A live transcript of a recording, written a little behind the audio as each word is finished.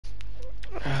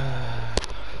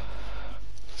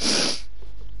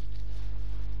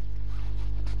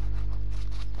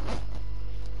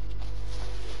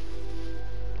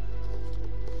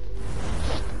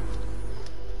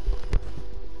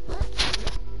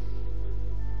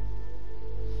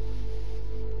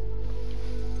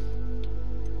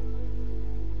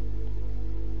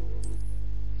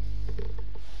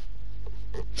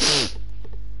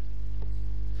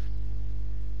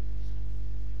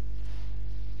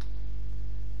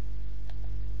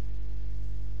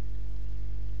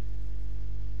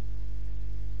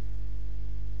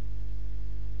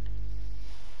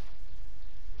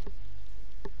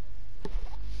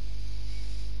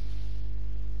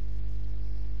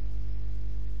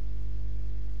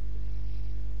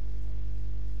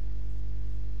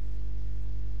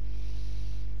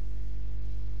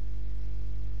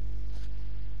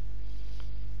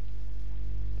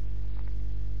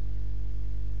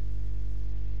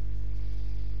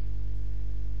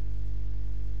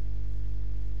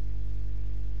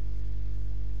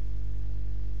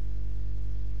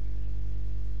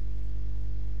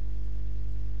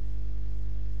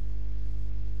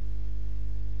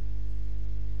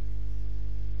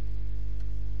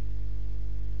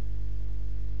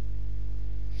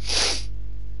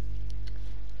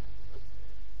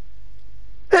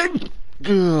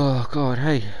Oh god,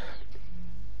 hey.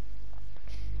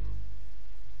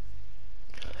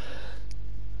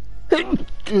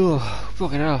 Oh,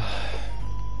 fucking hell.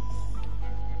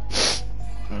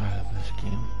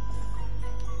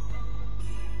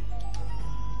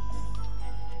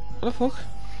 What the fuck?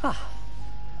 Ah,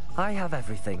 I have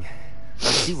everything.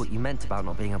 I see what you meant about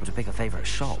not being able to pick a favorite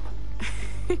shop.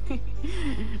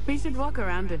 We should walk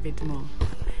around a bit more.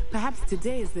 Perhaps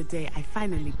today is the day I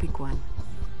finally pick one.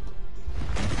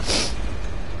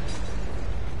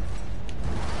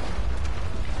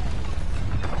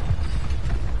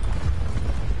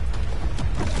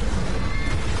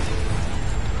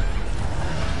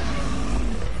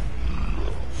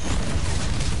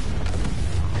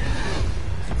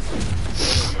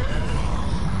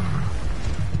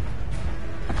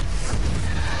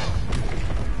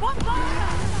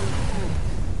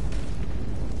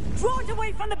 Draw it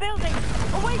away from the building!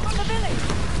 Away from the village!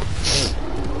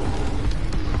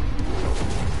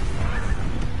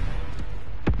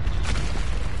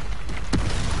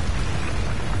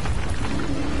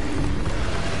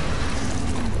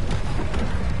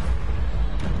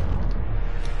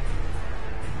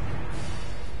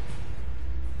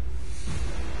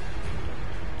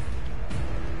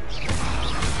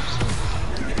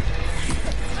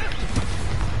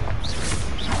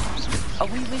 Are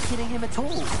we weakening him at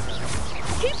all?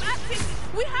 Keep at it!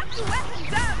 We have to wear him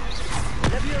down!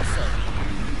 Leviosa!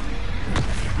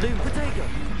 Loom Protego!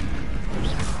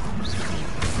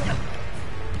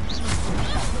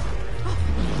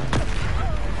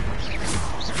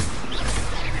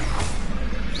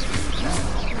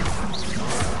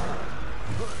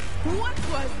 What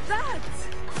was that?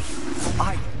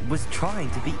 I was trying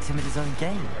to beat him at his own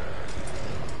game.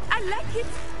 I like it.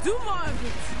 Do more of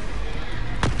it.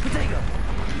 Protego!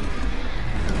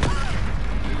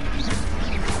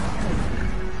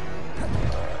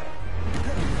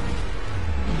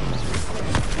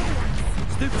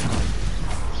 Snoop time!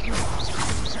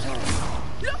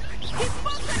 Look! He's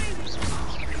faltering!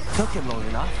 Took him long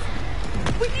enough.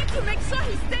 We need to make sure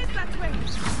he stays that way.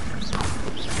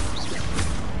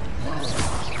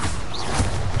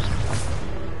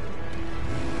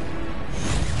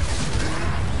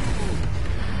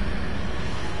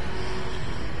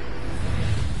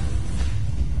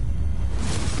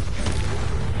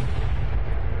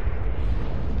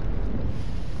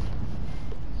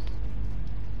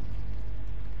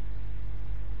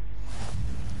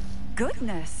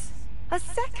 Goodness! A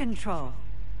second troll!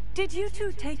 Did you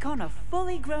two take on a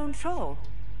fully grown troll?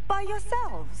 By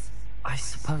yourselves? I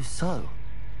suppose so.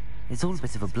 It's all a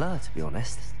bit of a blur, to be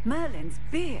honest. Merlin's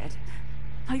beard.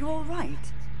 Are you all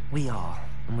right? We are,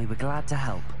 and we were glad to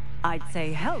help. I'd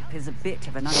say help is a bit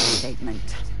of an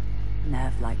understatement.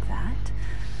 Nerve like that.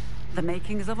 The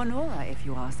makings of an aura, if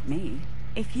you ask me.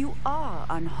 If you are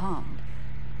unharmed,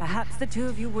 perhaps the two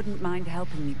of you wouldn't mind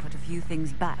helping me put a few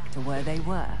things back to where they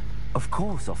were. Of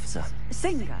course, officer.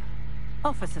 Singer.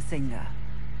 Officer Singer.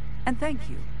 And thank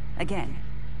you, again.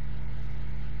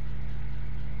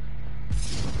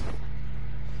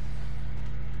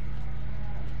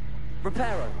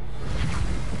 Reparo.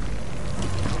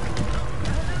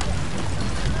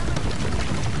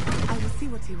 I will see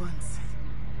what he wants.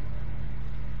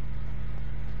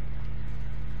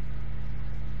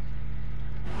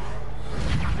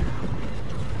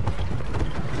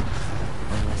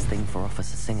 One less thing for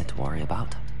Officer Singer to worry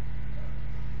about.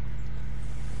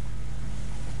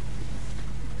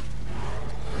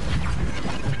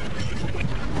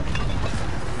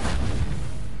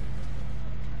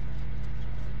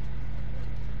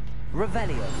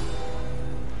 Revelio.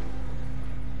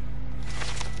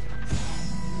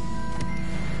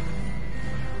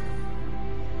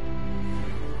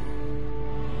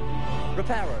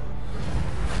 Reparo.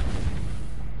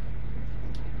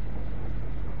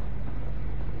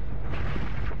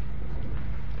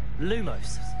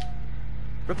 Lumos.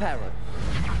 Reparo.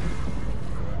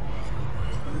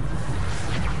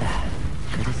 There.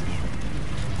 Good as new.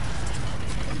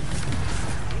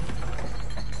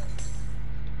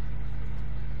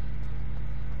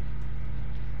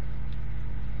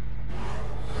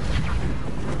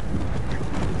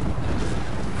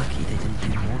 Lucky they didn't do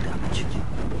more damage.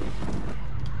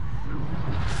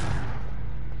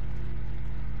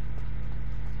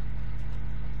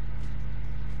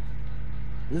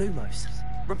 Lumos.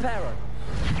 Reparo.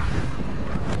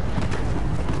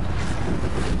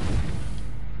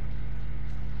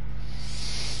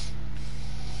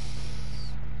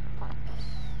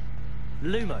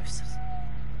 Lumos.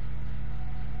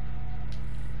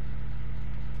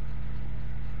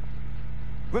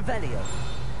 Revelio.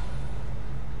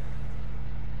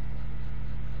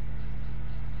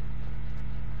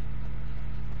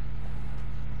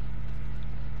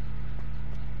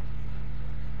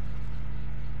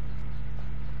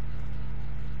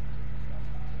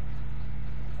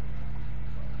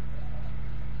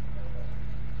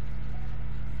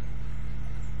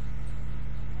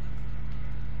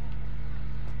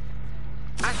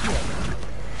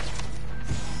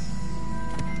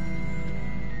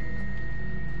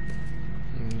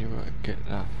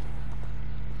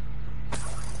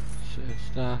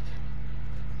 stuff.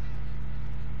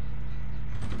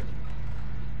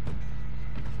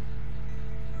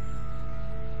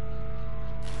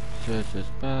 Search this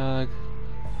bag.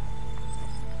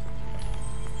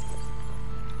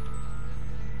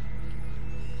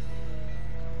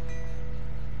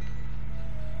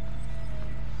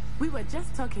 We were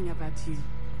just talking about you.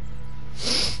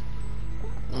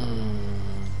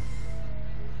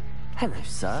 Hello,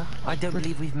 sir. I don't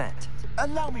believe we've met.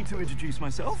 Allow me to introduce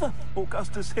myself,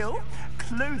 Augustus Hill,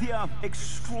 clothier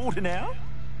extraordinaire.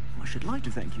 I should like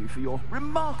to thank you for your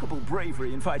remarkable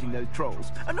bravery in fighting those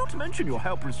trolls, and not to mention your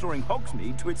help restoring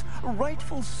Hogsmeade to its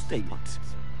rightful state.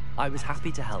 I was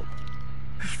happy to help.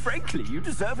 Frankly, you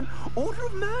deserve an Order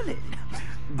of Merlin.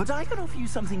 But I can offer you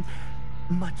something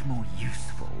much more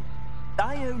useful.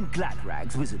 I own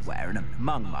Gladrag's wizardware, and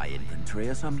among my inventory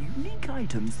are some unique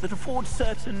items that afford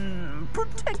certain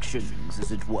protections,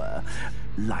 as it were.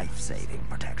 Life-saving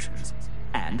protections.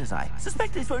 And as I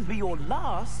suspect this won't be your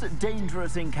last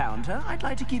dangerous encounter, I'd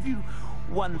like to give you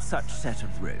one such set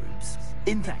of robes,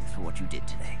 in thanks for what you did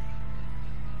today.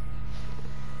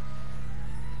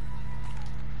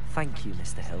 Thank you,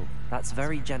 Mr. Hill. That's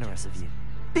very generous of you.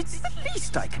 It's the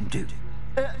least I can do.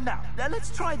 Now, let's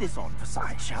try this on for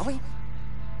size, shall we?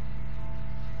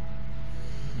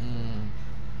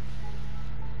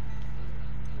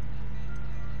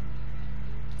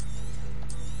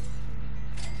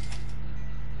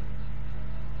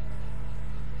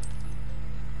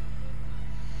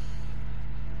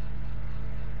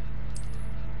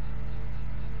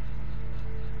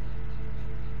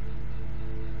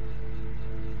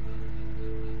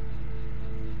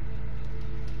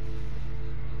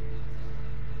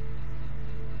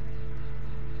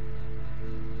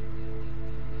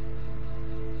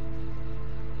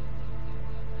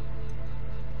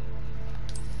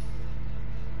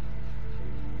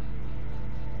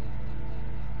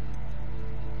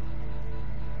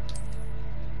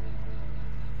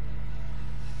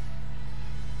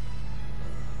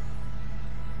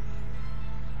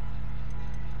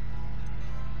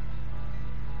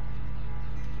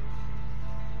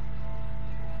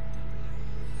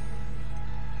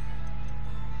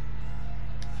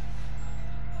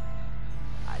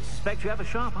 I suspect you have a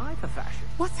sharp eye for fashion.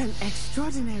 What an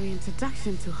extraordinary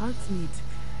introduction to Hogsmeade.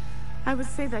 I would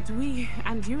say that we,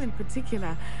 and you in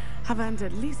particular, have earned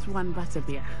at least one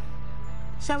butterbeer.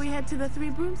 Shall we head to the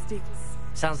Three Broomsticks?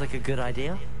 Sounds like a good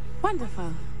idea.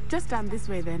 Wonderful. Just down this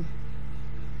way then.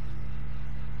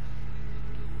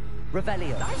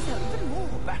 Revelio. I sell even more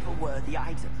battle-worthy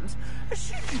items,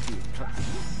 should you be inclined.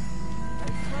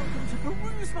 Welcome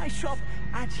to peruse my shop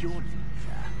at your leisure.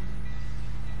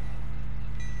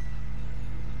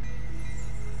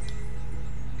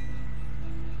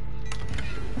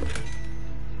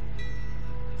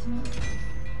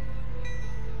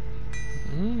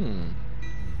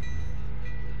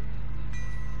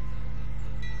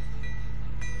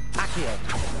 Accio.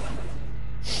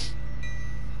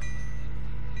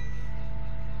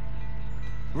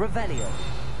 Revelio.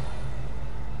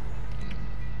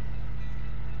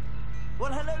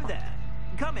 Well, hello there.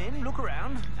 Come in, look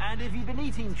around, and if you've been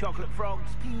eating chocolate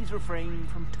frogs, please refrain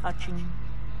from touching.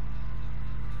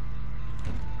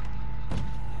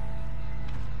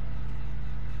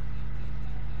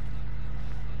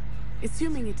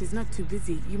 Assuming it is not too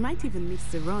busy, you might even meet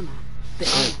Serona, the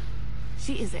owner.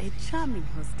 She is a charming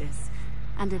hostess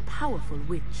and a powerful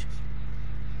witch.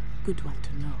 Good one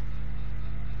to know.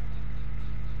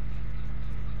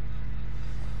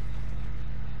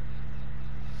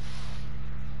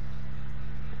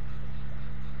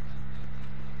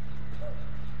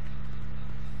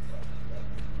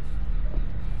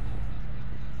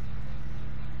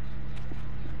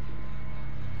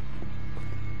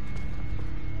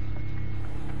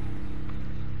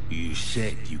 You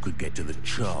said you could get to the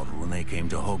child when they came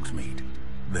to Hogsmeade.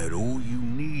 That all you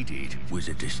needed was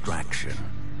a distraction.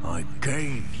 I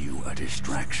gave you a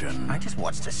distraction. I just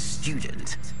watched a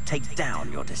student take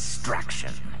down your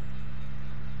distraction.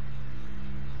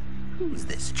 Who's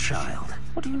this child?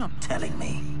 What are you not telling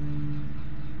me?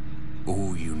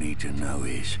 All you need to know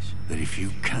is that if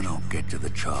you cannot get to the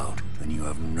child, then you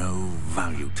have no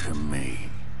value to me.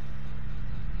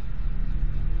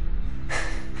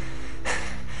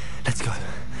 Let's go.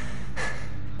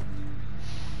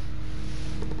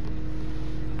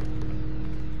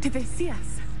 Did they see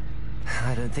us?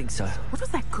 I don't think so. What was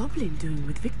that goblin doing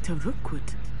with Victor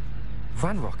Rookwood?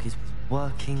 Ranrock is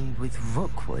working with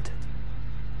Rookwood.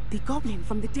 The goblin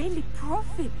from the Daily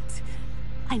Prophet.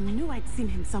 I knew I'd seen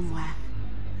him somewhere.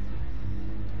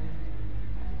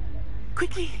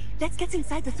 Quickly, let's get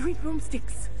inside the Three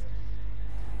Broomsticks.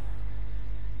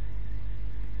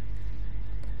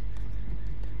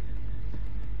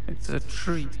 It's a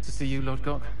treat to see you,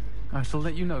 Lodgok. I shall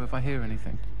let you know if I hear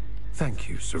anything. Thank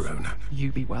you, Sirona.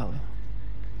 You be well.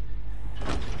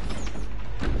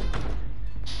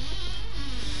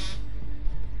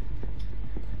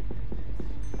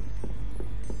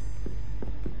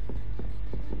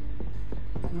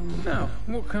 Now,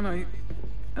 what can I...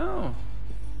 Oh,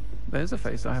 there's a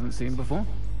face I haven't seen before.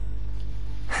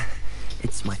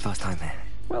 It's my first time here.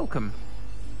 Welcome.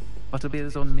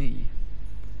 Butterbeer's on me.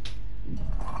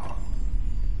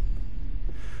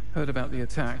 Heard about the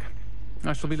attack.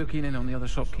 I shall be looking in on the other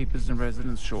shopkeepers and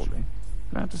residents shortly.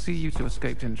 Glad to see you two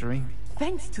escaped injury.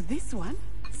 Thanks to this one,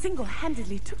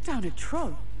 single-handedly took down a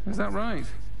troll. Is that right?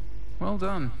 Well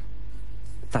done.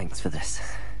 Thanks for this.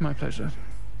 My pleasure.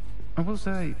 I will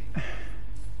say,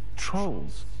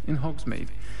 trolls in Hogsmeade.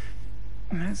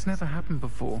 That's never happened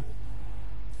before.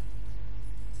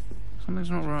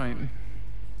 Something's not right.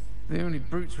 The only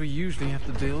brutes we usually have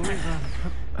to deal with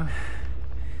are...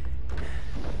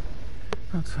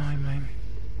 Oh, timing.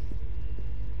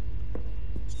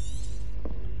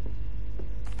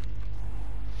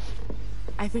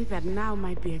 I think that now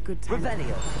might be a good time to go Revelio.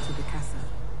 back to the castle.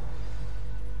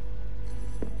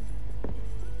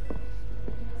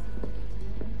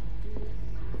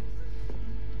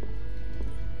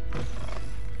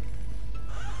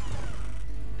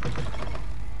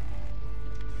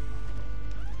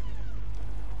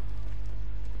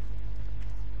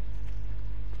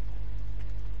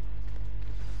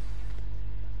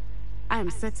 I am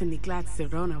certainly glad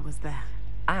Sirona was there.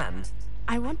 And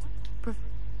I want...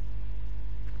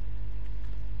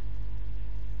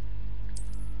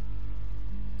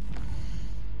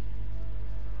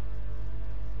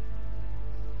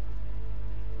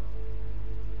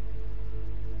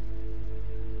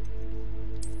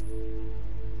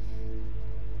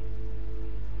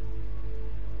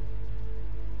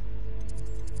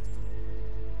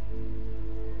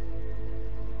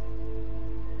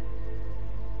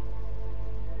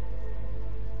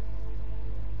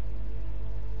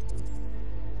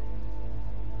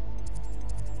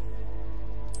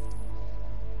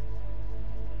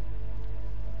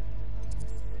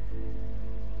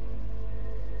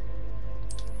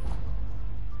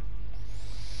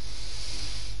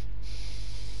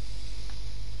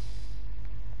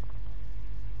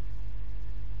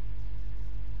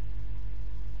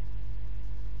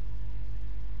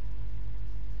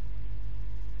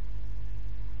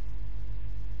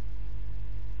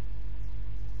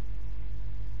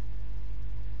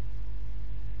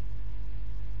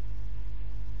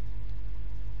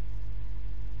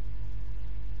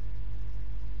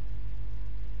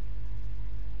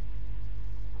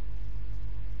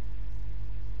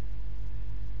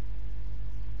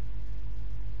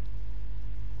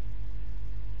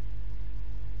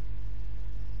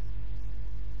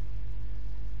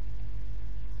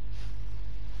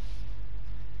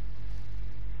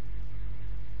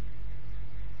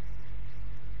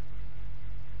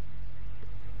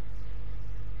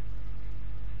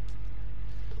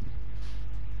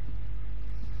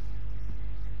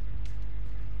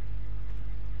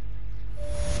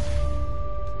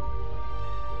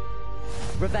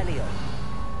 Revelio.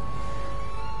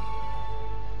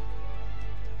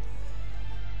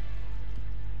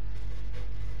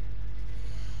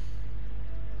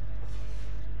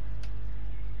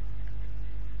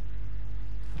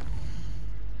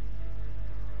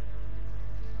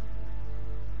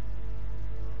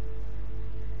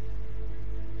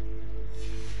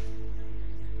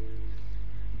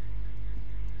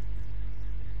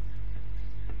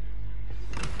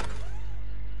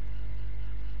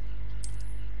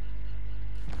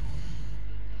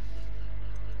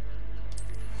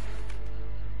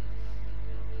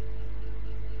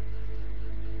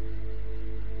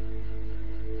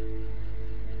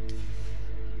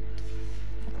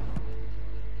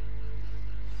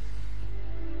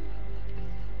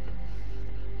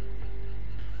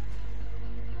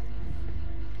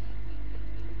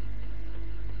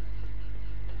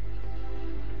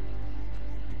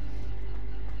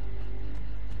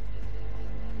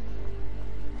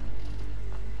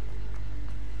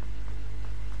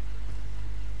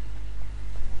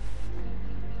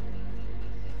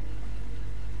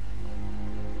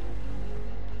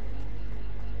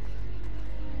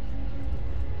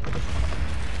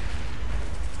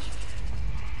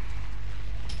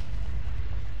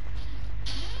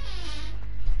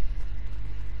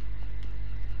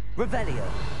 Revelio.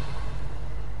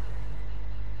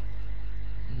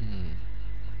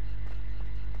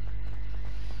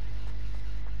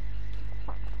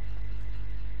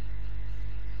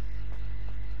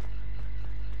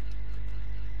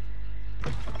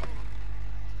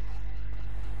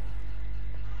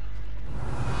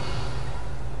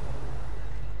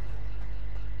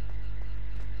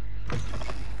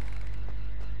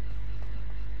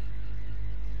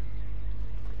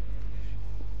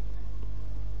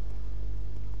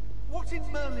 What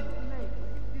in Merlin's name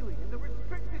are you doing in the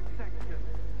restricted section?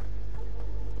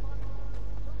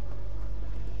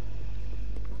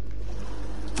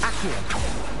 Accio!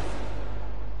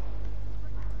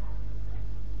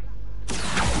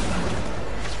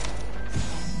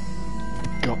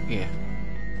 Got you.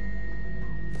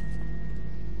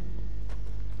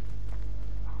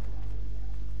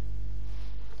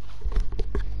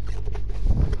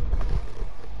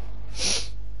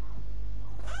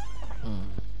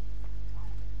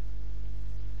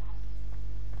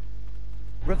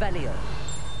 Revelio.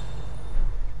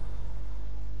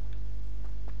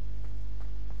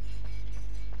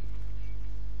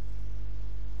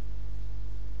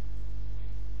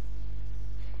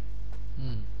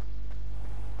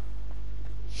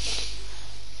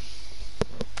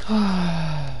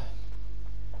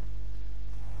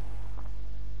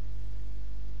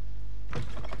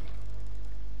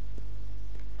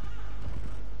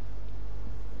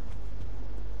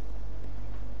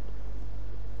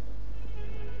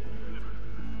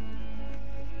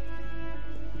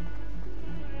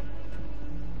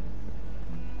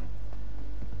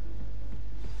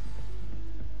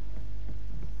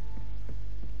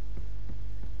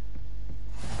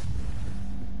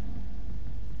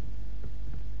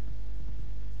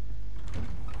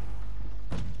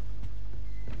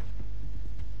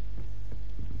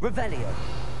 Revelio.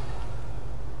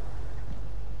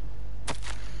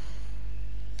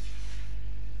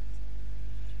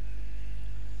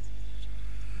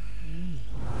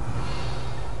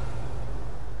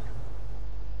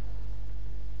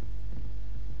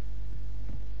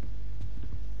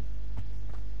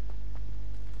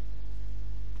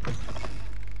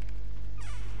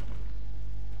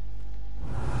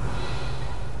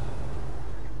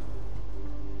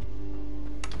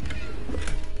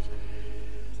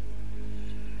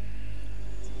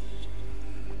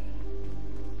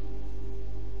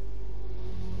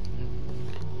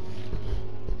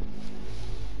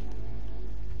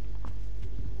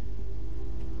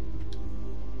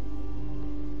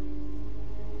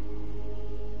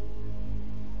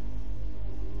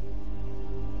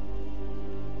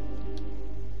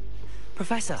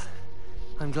 Professor,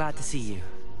 I'm glad to see you.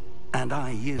 And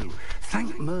I you.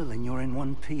 Thank Merlin you're in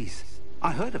one piece.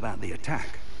 I heard about the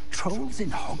attack. Trolls in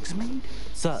Hogsmeade?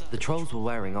 Sir, the trolls were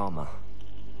wearing armor.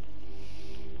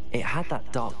 It had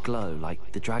that dark glow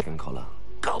like the dragon collar.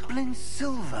 Goblin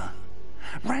silver.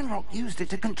 Ranrock used it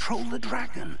to control the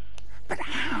dragon. But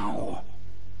how?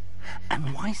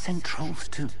 And why send trolls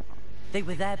to... They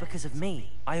were there because of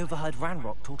me. I overheard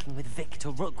Ranrock talking with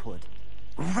Victor Rookwood.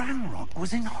 Ranrock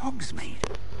was in Hogsmeade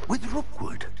with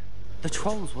Rookwood. The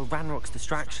trolls were Ranrock's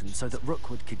distraction so that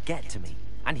Rookwood could get to me.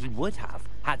 And he would have,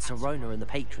 had Sirona and the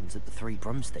patrons at the Three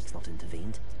Broomsticks not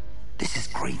intervened. This is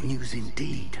great news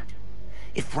indeed.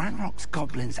 If Ranrock's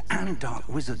goblins and dark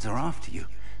wizards are after you,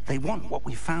 they want what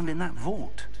we found in that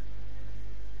vault.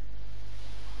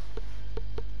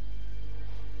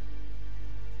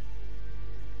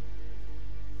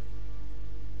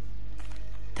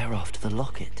 They're after the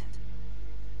locket.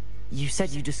 You said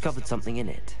you discovered something in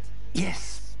it.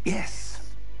 Yes, yes.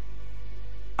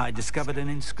 I discovered an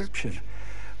inscription.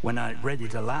 When I read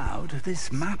it aloud,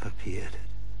 this map appeared.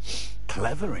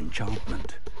 Clever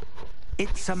enchantment.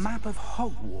 It's a map of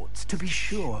Hogwarts, to be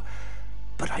sure,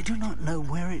 but I do not know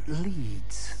where it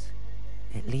leads.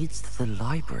 It leads to the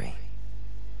library.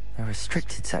 A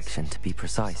restricted section, to be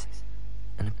precise,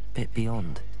 and a bit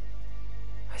beyond.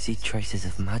 I see traces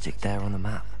of magic there on the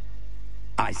map.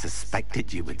 I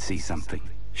suspected you would see something.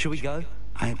 Shall we go?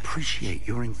 I appreciate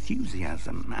your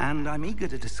enthusiasm, and I'm eager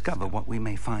to discover what we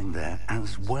may find there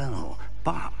as well.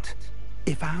 But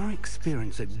if our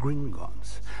experience at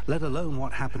Gringotts, let alone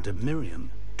what happened to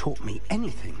Miriam, taught me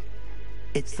anything,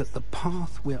 it's that the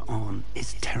path we're on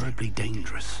is terribly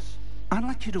dangerous. I'd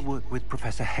like you to work with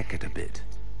Professor Hecat a bit,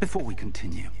 before we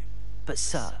continue. But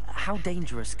sir, how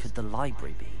dangerous could the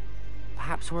library be?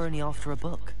 Perhaps we're only after a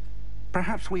book.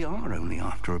 Perhaps we are only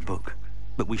after a book,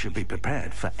 but we should be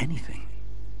prepared for anything.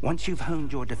 Once you've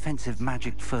honed your defensive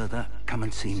magic further, come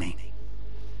and see me.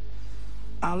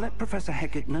 I'll let Professor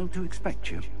Hecat know to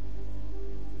expect you.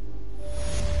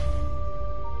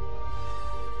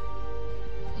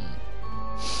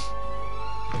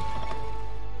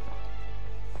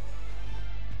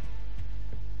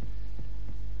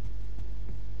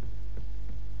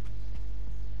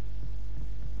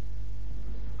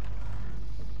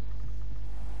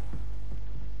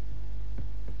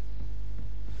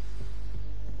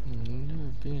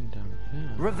 Being down here.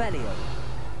 Revelio.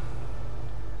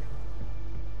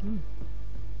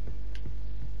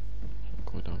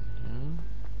 Go down here.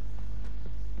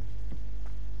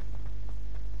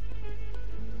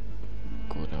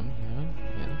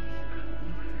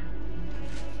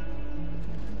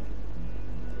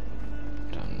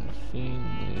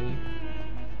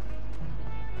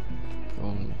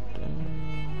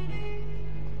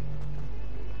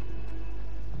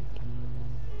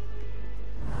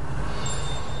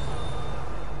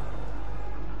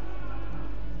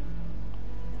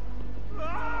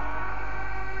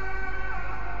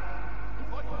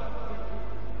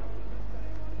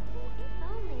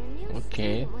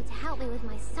 Okay. Want to help me with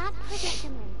my sad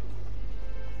predicament.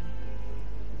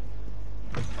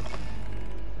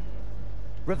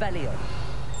 Revelio.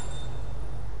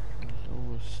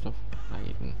 So stuff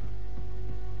hiding.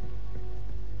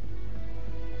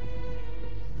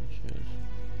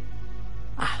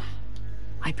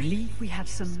 I believe we have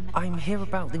some... I'm here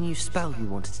about the new spell you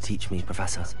wanted to teach me,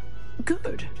 Professor.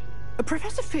 Good.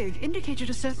 Professor Fig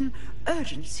indicated a certain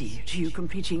urgency to you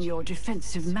completing your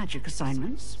defensive magic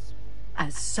assignments.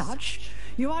 As such,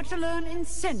 you are to learn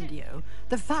Incendio,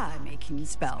 the fire-making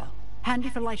spell, handy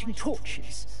for lighting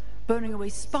torches, burning away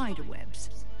spider webs,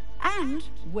 and,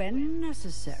 when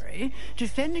necessary,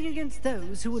 defending against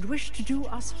those who would wish to do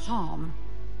us harm.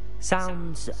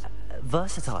 Sounds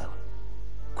versatile.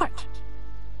 Quite.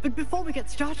 But before we get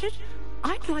started,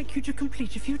 I'd like you to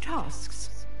complete a few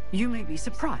tasks. You may be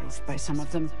surprised by some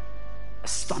of them.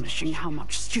 Astonishing how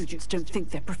much students don't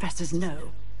think their professors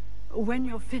know. When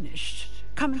you're finished,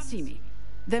 come and see me.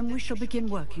 Then we shall begin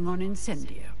working on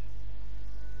Incendio.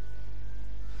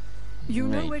 You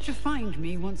know where to find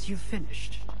me once you've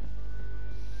finished.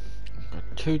 Got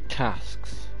 2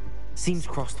 tasks. Seems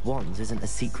crossed wands isn't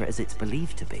as secret as it's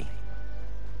believed to be.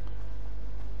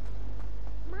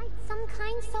 Might some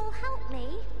kind soul help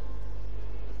me?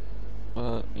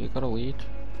 You gotta wait.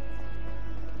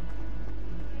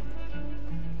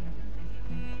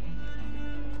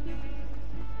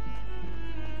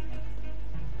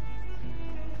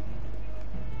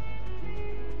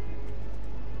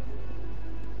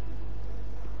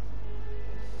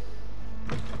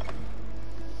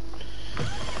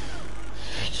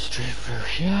 Straight through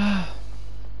here.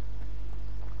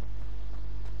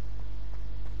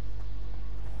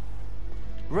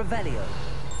 Revelio.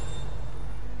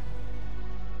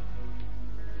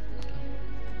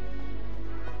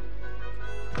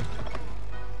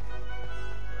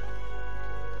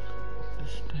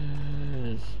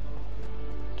 Stairs.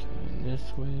 Turn this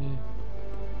way.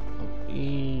 Up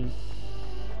east.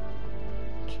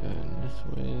 Turn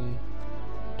this way.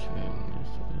 Turn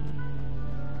this way.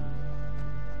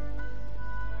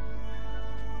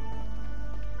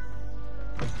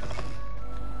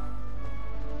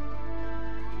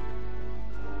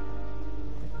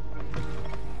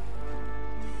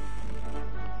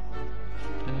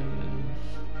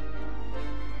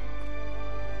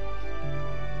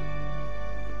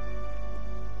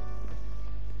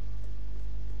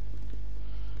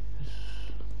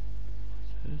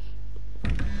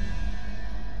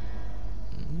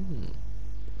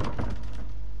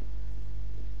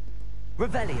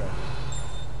 Revelio.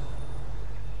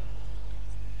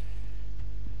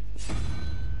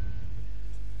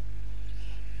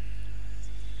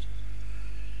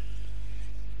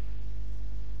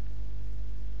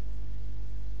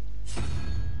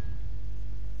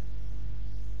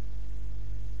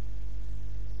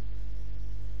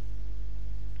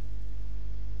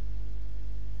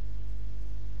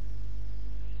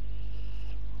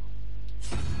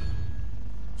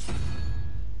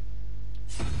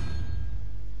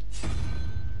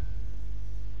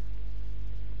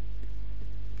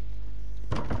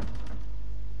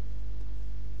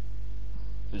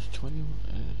 There's 21.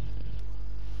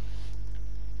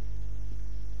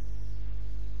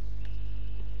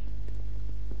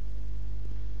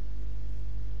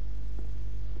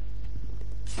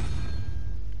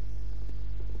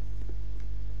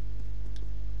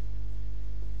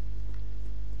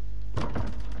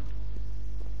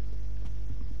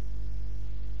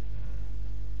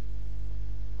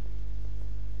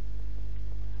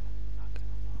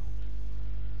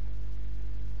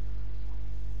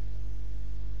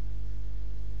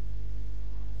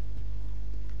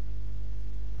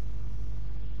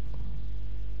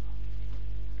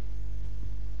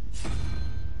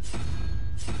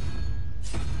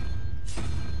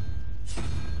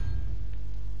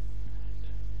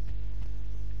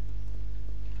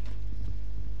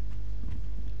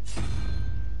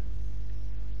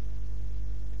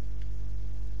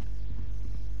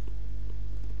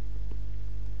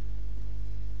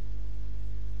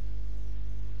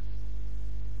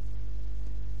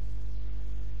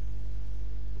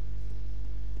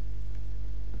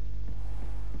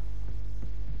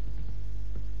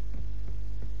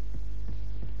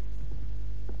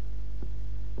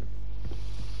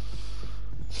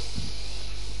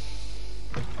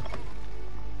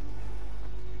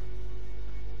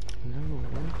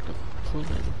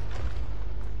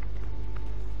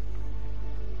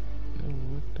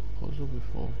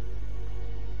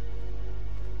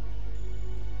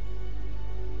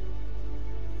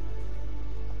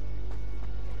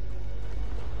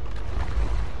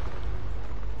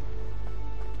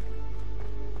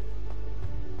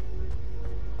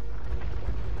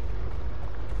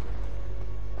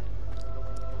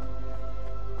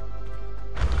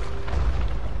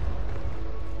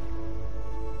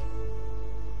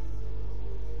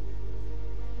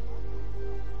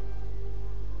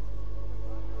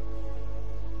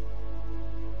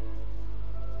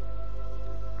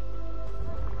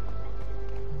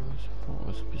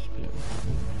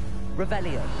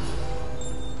 Revelio.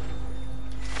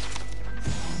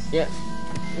 Yeah,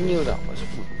 knew that was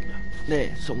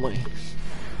there somewhere.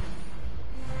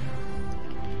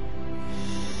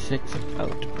 6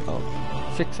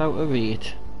 out of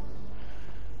 8.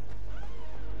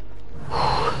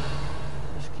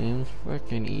 This game's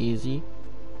freaking easy.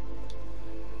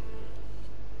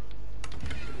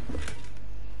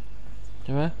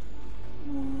 Right?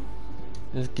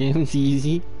 This game's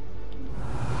easy.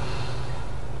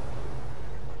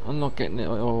 I'm not getting it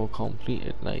all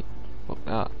completed, like, fuck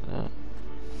that.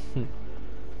 You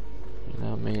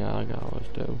know me, I always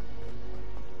do.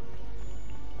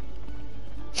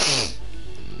 Right.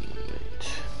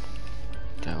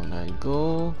 Down I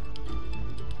go.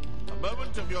 A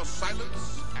moment of your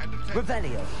silence and attention.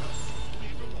 Revelio.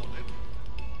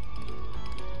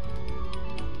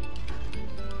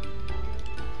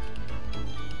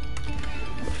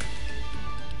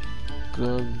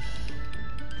 Gloves.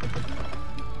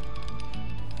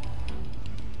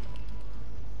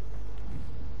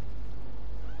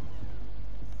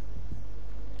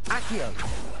 Accio.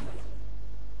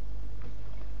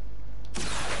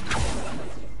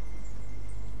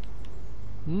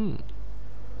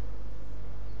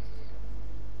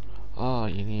 Oh,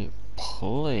 you need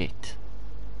plate.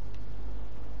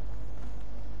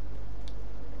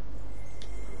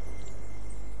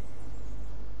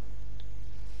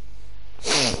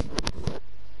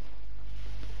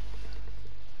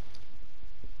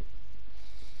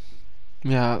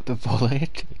 Yeah, the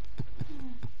bullet.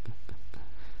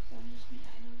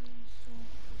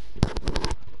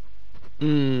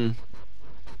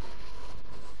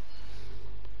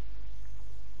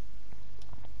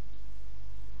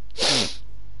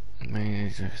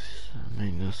 I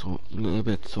mean, that's a little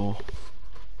bit sore.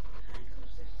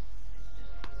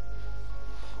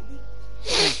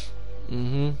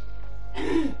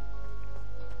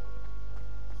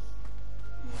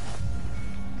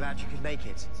 Glad you could make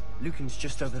it. Lucan's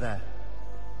just over there.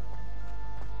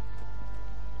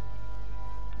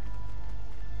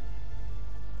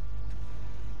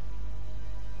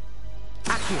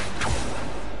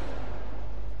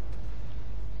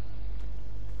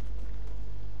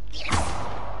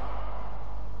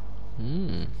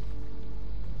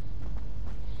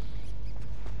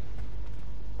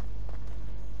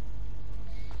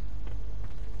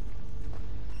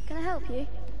 Can I help you?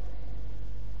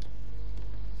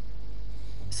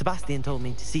 Sebastian told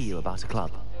me to see you about a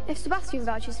club. If Sebastian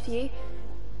vouches for you,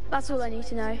 that's all I need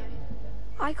to know.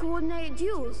 I coordinate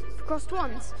duels for crossed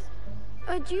wands.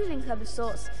 A dueling club of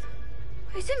sorts.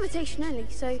 It's invitation only,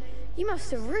 so you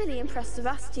must have really impressed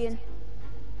Sebastian.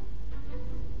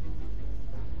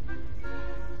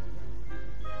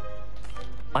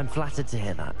 I'm flattered to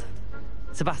hear that.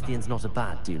 Sebastian's not a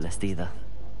bad duelist either.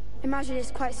 Imagine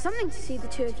it's quite something to see the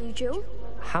two of you duel.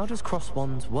 How does cross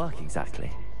wands work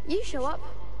exactly? You show up,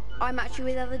 I match you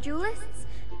with other duelists,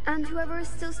 and whoever is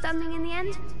still standing in the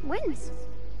end wins.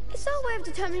 It's our way of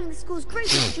determining the school's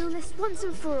greatest duelist once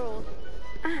and for all.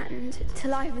 And to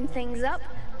liven things up,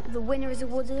 the winner is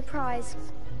awarded a prize.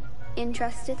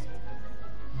 Interested?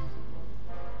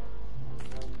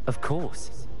 Of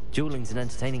course. Dueling's an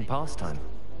entertaining pastime.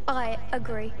 I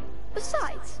agree.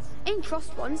 Besides, in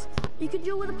crossed ones, you can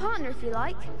duel with a partner if you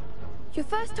like. Your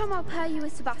first time I'll pair you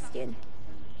with Sebastian.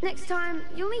 Next time,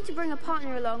 you'll need to bring a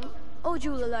partner along, or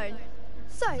duel alone.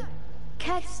 So,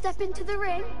 care to step into the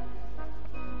ring?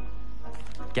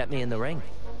 Get me in the ring.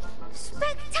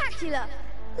 Spectacular!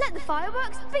 Let the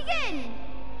fireworks begin!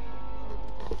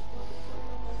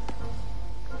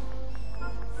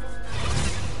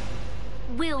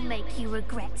 We'll make you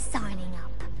regret signing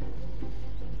up.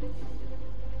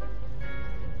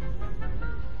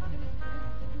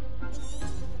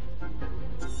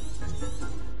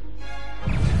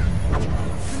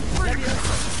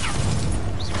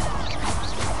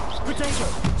 Potato!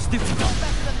 Stupid dog!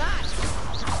 Better than that!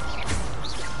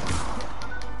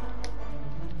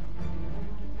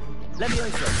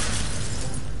 Levioso!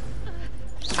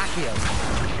 Accio!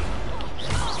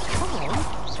 Come on!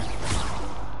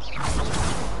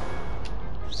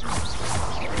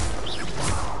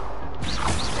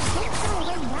 Don't throw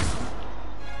away now.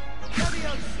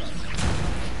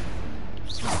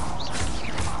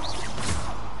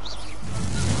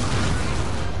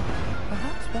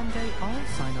 Perhaps one day I'll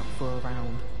sign up for a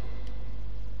round.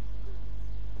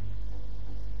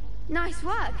 Nice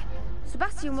work.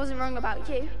 Sebastian wasn't wrong about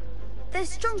you. There's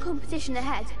strong competition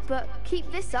ahead, but keep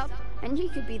this up and you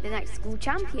could be the next school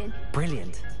champion.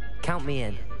 Brilliant. Count me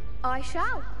in. I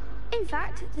shall. In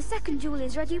fact, the second duel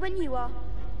is ready when you are.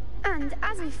 And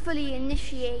as a fully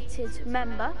initiated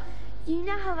member, you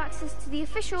now have access to the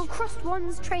official Crossed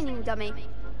Wands training dummy.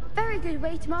 Very good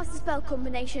way to master spell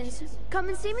combinations. Come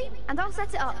and see me, and I'll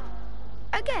set it up.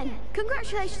 Again,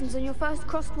 congratulations on your first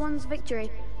Crossed Wands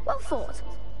victory. Well fought.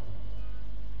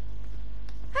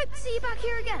 Hope to see you back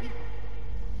here again.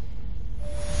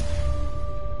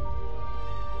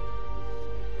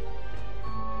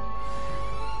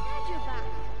 Glad you're back.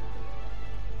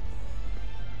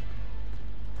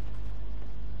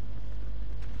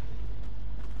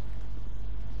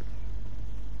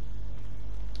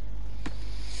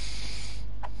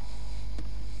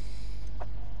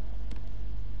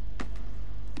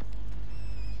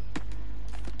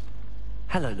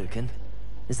 Hello, Lucan.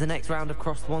 Is the next round of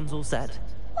Crossed Wands all set?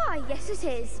 Why, yes it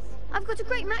is. I've got a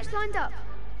great match lined up.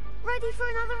 Ready for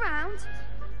another round?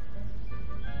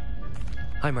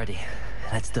 I'm ready.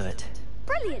 Let's do it.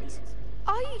 Brilliant.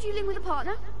 Are you dueling with a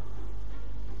partner?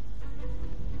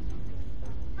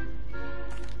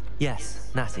 Yes,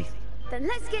 Natty. Then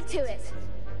let's get to it.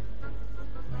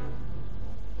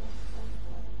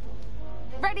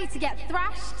 Ready to get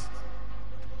thrashed?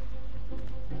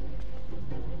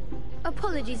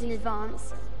 Apologies in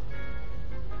advance.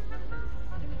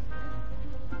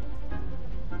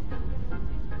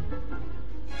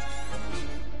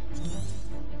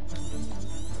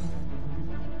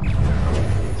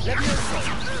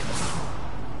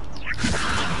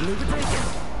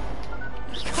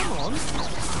 Come on.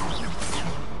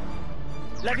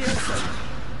 Levioso.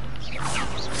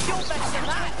 You're better than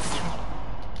that.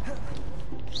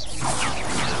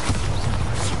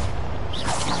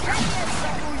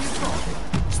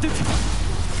 Stupid.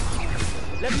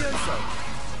 Levioso.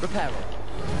 Reparo.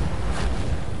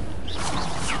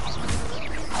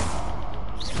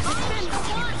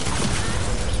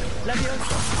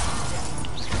 Levioso.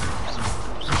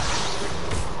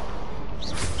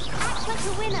 Act like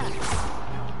a winner.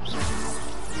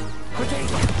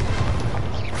 Potato.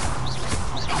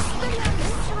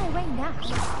 Don't shy away now.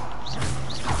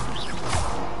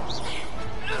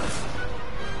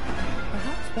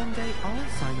 Perhaps one day I'll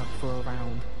sign up for a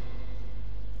round.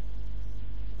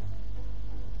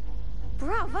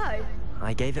 Bravo!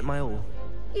 I gave it my all.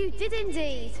 You did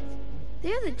indeed.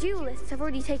 The other duelists have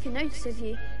already taken notice of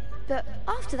you, but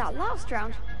after that last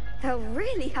round, they'll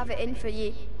really have it in for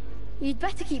you. You'd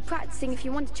better keep practicing if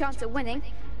you want a chance at winning,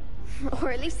 or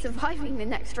at least surviving the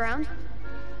next round.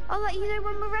 I'll let you know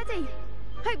when we're ready.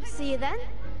 Hope to see you then.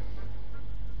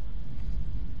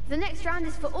 The next round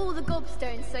is for all the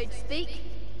gobstones, so to speak.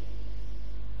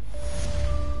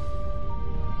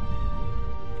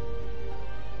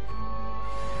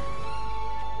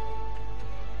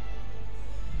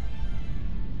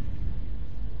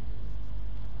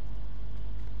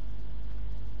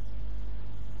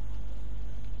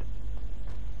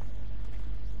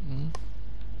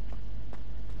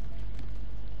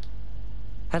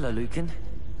 Hello, Lucan.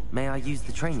 May I use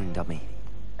the training dummy?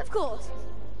 Of course.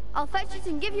 I'll fetch it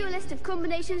and give you a list of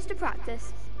combinations to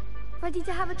practice. Ready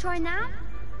to have a try now?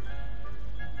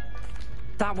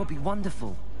 That would be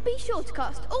wonderful. Be sure to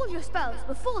cast all your spells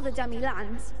before the dummy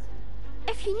lands.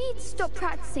 If you need to stop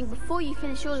practicing before you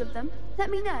finish all of them,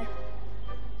 let me know.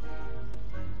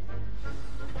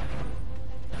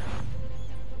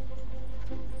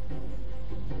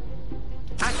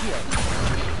 Accio!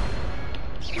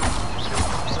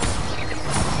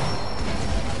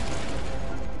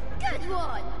 Good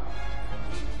one!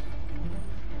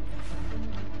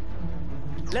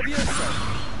 Levioso!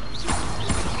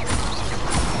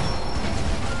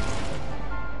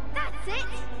 That's it!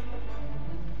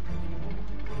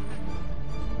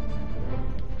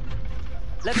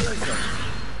 Levioso!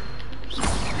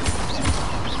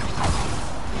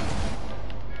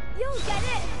 You'll get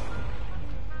it!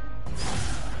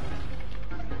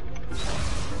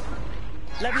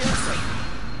 Levioso!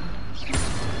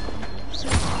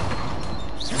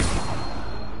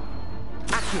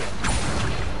 Accio!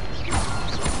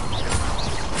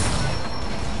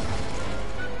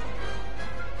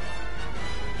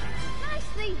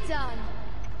 Nicely done!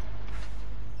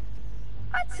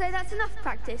 I'd say that's enough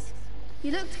practice.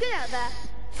 You looked good out there.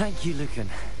 Thank you, Lucan.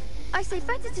 I say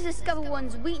better to discover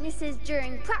one's weaknesses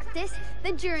during practice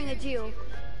than during a duel.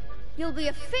 You'll be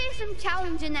a fearsome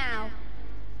challenger now.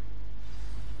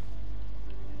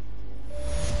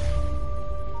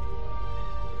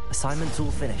 Assignment's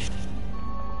all finished.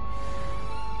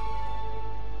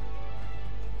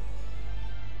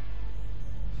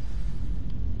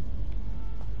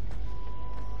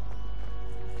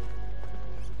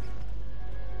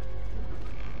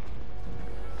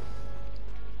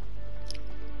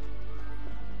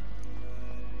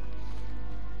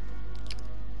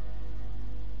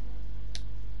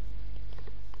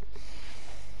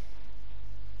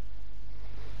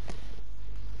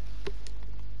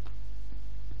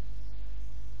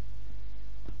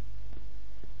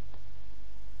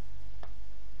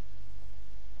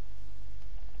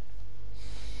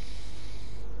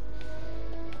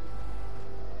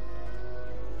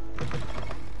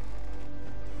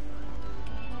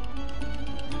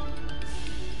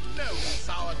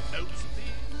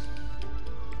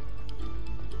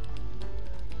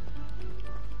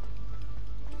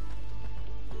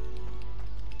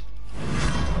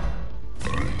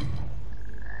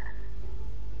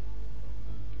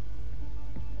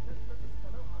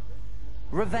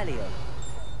 Revelio.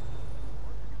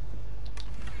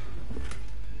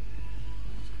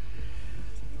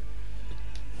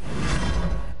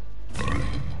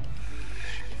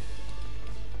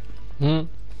 Hmm.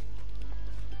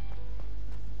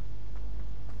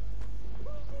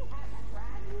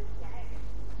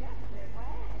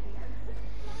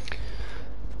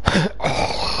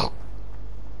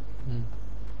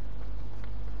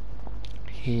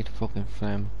 Hate fucking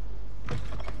phlegm.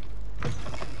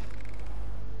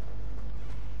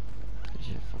 This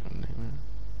is a fucking nightmare.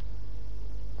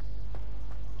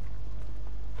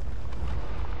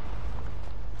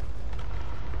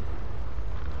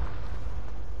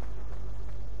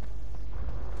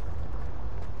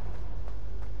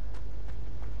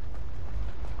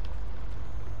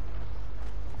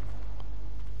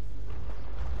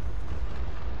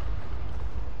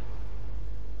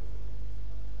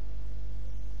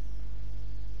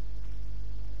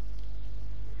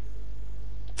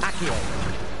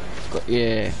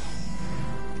 Yeah.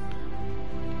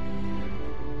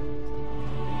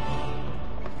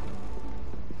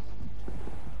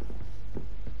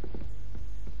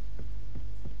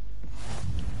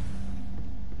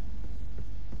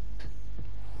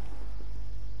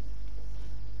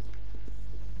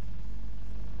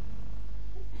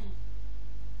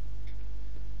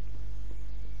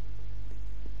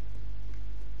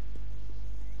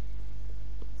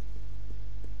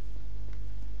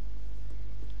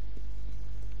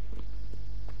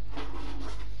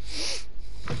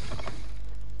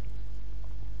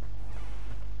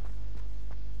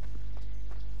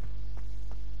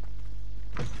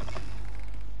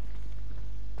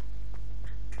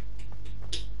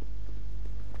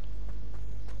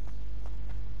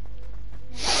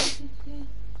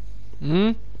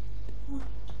 Hmm?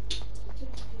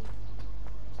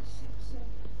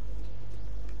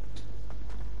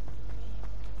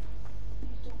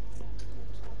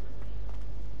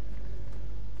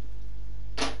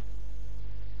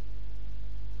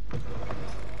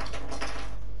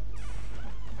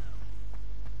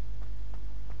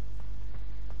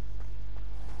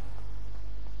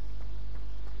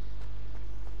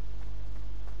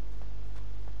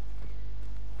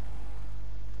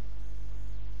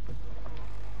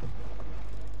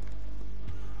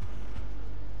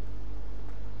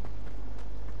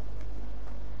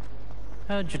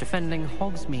 Heard you're defending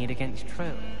Hogsmeade against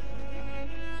Trill.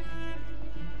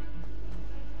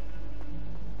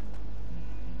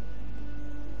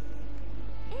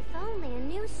 If only a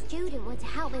new student were to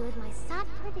help me with my sad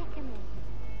predicament.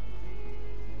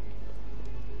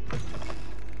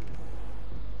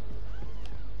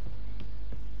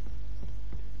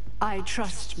 I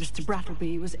trust Mr.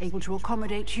 Brattleby was able to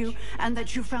accommodate you, and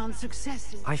that you found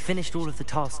success. I finished all of the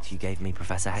tasks you gave me,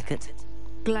 Professor Hecat.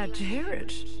 Glad to hear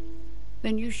it.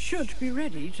 Then you should be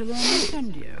ready to learn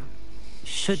Incendio.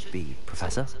 Should be,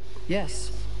 Professor.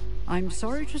 Yes. I'm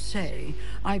sorry to say,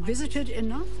 I visited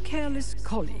enough careless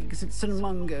colleagues at St.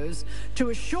 Mungo's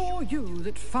to assure you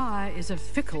that fire is a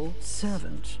fickle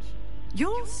servant.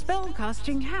 Your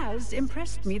spellcasting has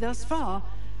impressed me thus far,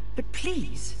 but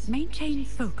please maintain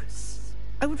focus.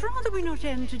 I would rather we not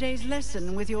end today's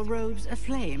lesson with your robes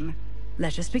aflame.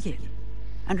 Let us begin.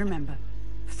 And remember,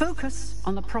 focus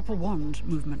on the proper wand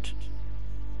movement.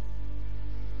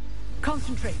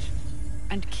 Concentrate,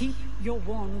 and keep your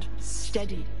wand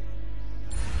steady.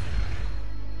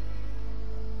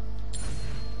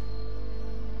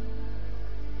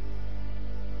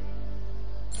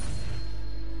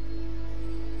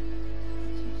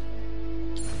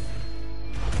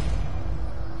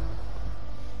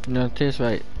 No, it is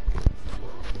right.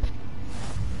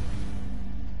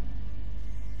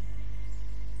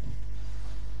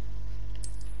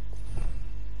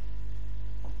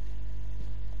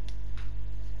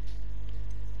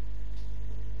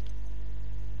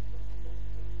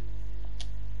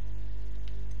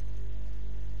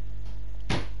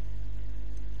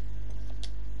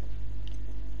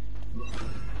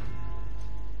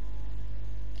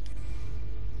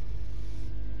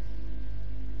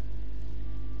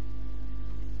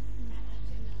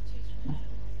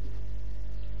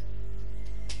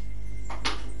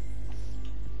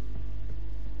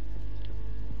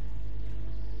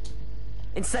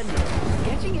 Incendio!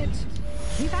 Getting it.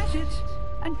 Keep at it.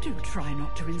 And do try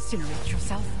not to incinerate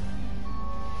yourself.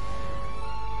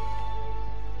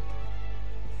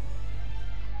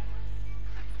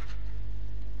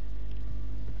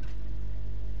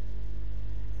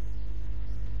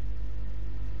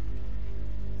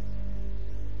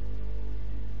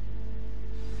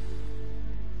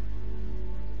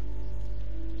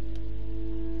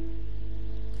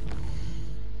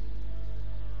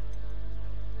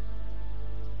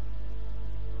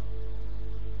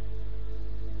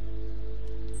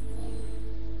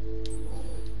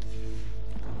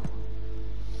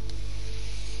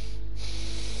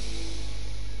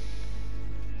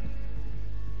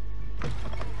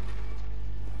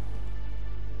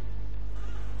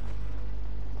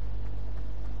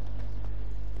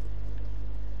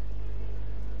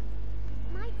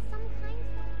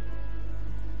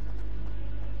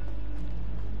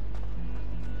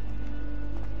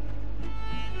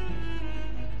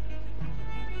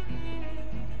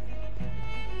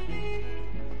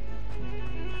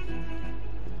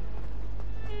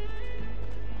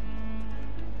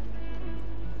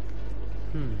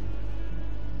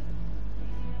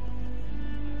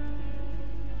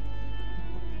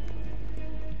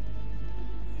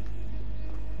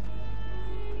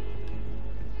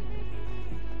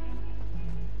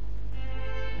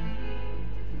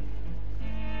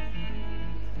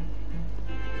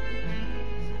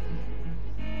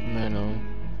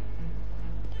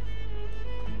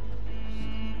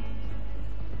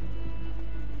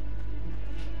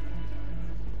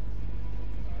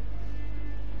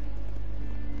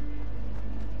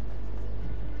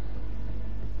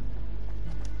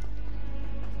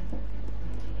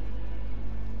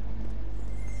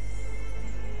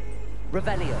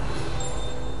 Revelio.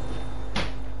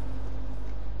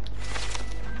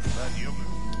 That young.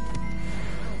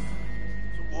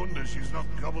 It's a wonder she's not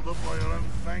gobbled up by her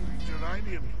unfanged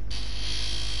geranium.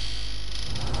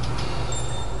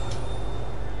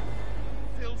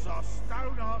 Fills our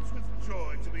stout hearts with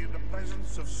joy to be in the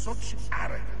presence of such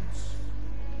arrogance.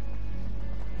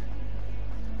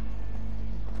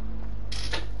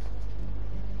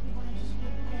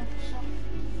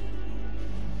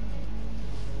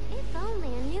 If only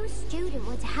a new student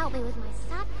were to help me with my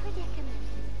sad predicament.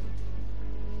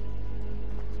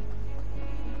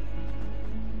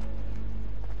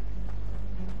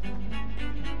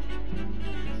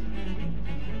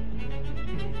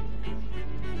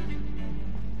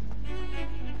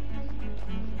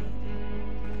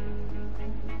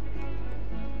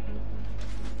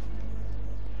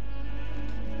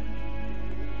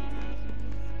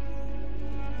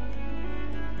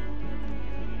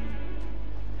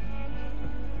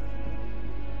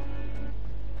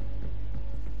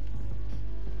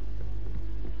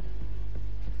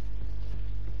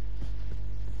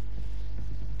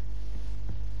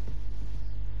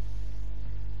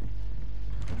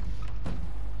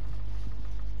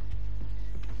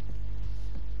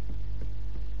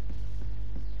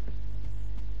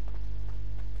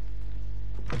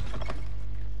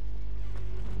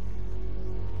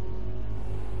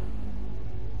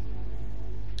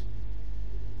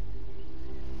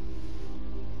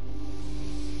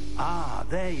 Ah,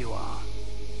 there you are.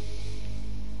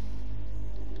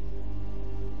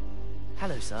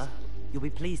 Hello, sir. You'll be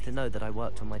pleased to know that I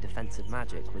worked on my defensive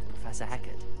magic with Professor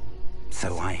Heckert.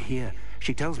 So I hear.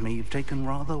 She tells me you've taken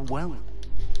rather well.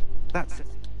 That's it.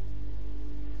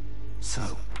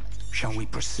 So, shall we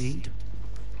proceed?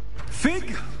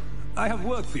 Fig! I have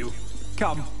work for you.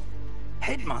 Come.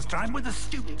 Headmaster, I'm with a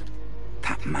student.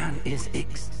 That man is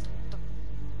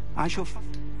I shall...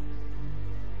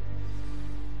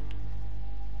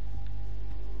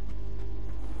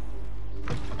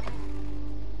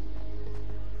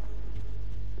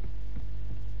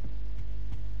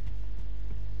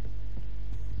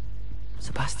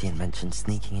 Sebastian mentioned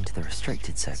sneaking into the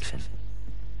restricted section.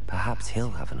 Perhaps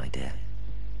he'll have an idea.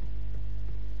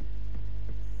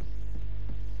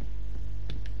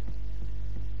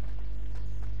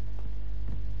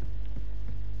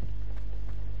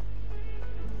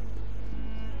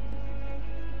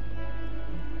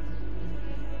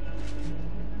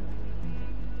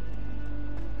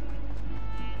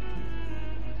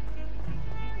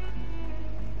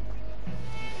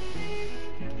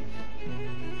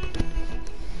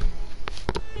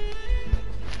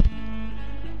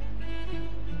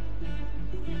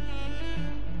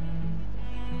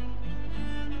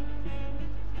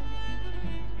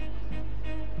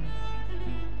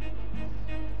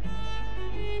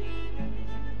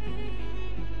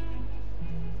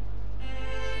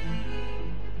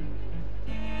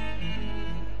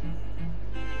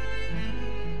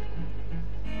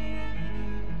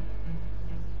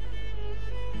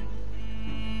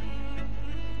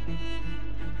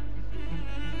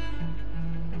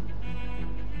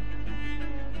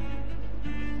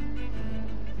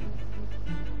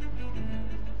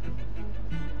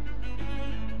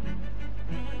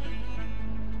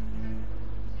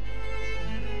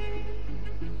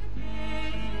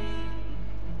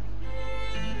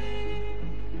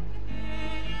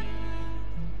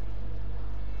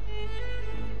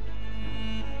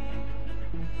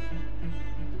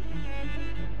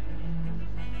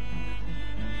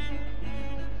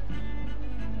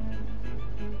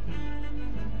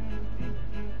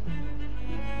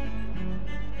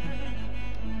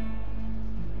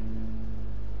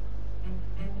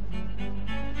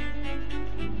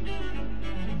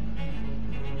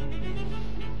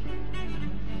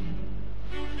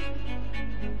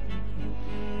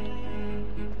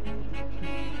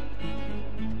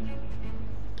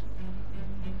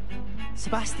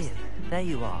 Sebastian, there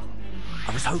you are.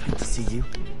 I was hoping to see you.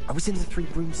 I was in the Three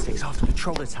Broomsticks after the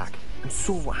troll attack and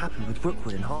saw what happened with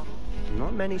Rookwood and Hart.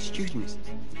 Not many students.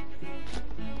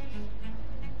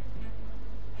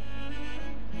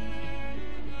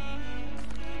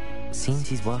 Seems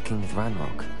he's working with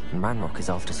Ranrock, and Ranrock is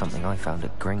after something I found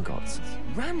at Gringotts.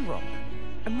 Ranrock?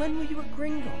 And when were you at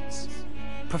Gringotts?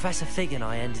 Professor Fig and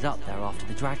I ended up there after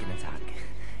the dragon attack.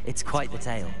 It's quite the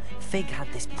tale. Fig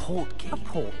had this port key. A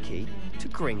port key? To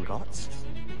Gringotts?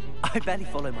 I barely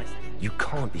follow my... You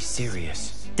can't be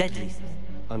serious. Deadly.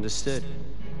 Understood.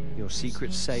 Your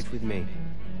secret's safe with me.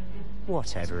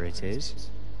 Whatever it is.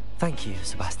 Thank you,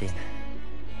 Sebastian.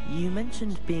 You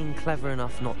mentioned being clever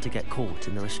enough not to get caught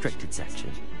in the restricted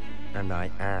section. And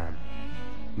I am.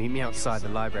 Meet me outside the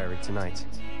library tonight.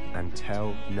 and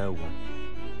tell no one.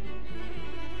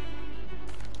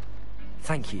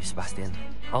 Thank you, Sebastian.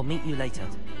 I'll meet you later.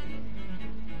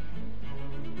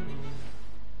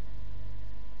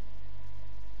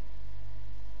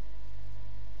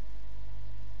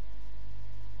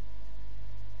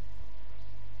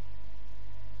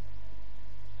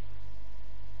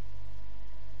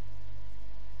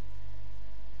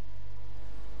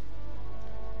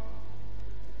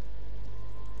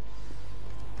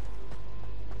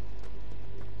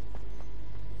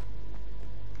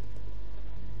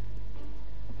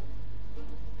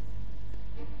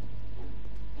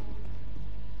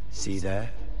 See there?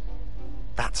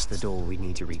 That's the door we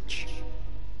need to reach.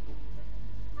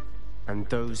 And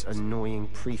those annoying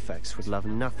prefects would love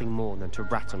nothing more than to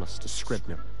rat on us to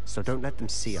Scribner, so don't let them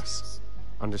see us.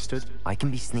 Understood? I can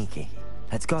be sneaky.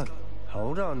 Let's go.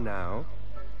 Hold on now.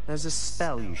 There's a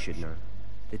spell you should know.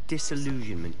 The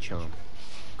Disillusionment Charm.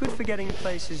 Good for getting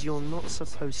places you're not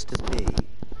supposed to be.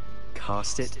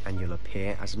 Cast it and you'll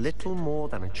appear as little more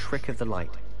than a trick of the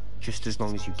light, just as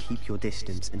long as you keep your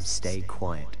distance and stay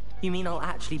quiet. You mean I'll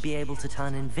actually be able to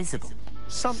turn invisible?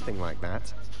 Something like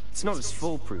that. It's not as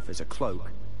foolproof as a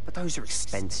cloak, but those are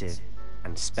expensive.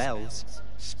 And spells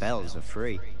are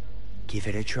free. Give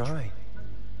it a try.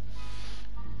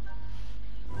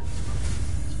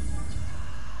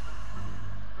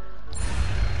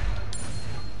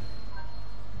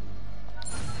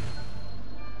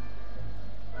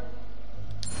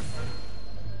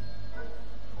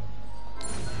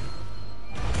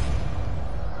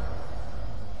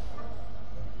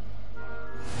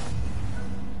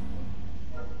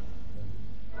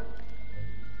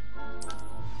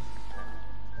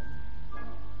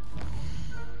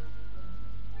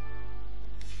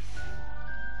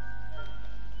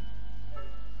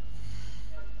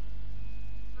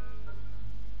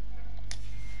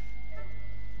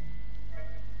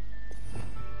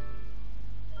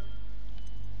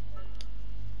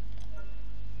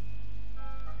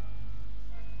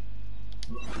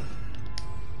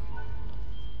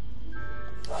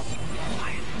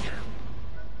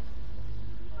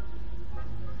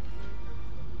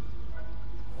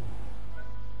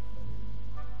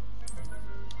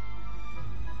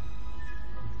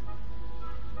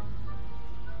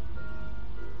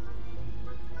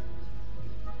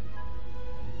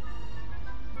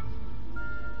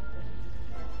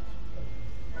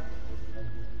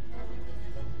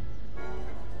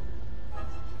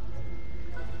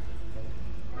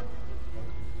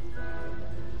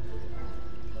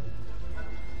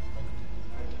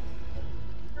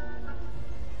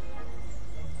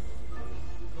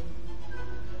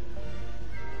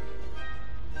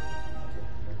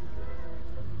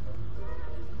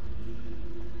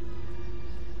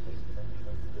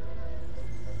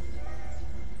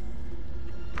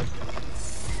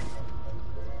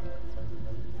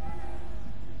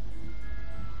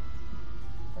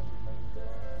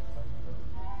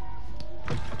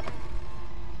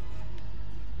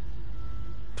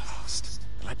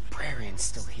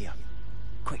 Still here.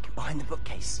 Quick, behind the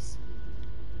bookcase.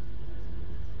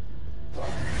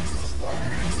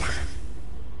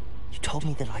 You told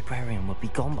me the librarian would be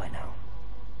gone by now.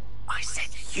 I said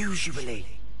usually,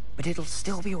 but it'll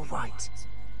still be all right.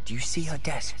 Do you see her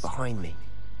desk behind me?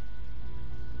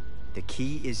 The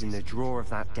key is in the drawer of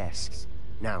that desk.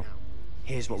 Now,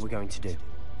 here's what we're going to do.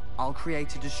 I'll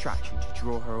create a distraction to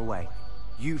draw her away.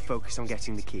 You focus on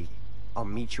getting the key. I'll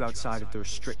meet you outside of the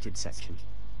restricted section.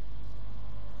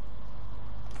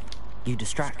 You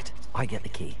distract, I get the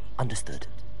key. Understood.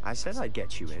 I said I'd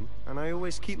get you in, and I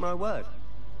always keep my word.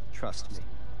 Trust me.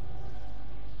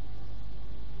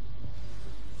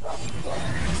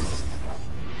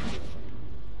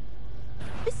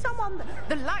 Is someone...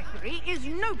 The library is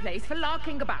no place for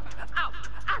larking about. Out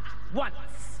at once!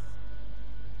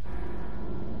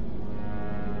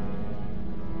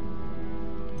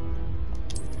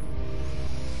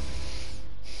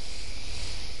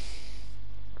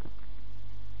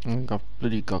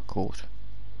 Got caught.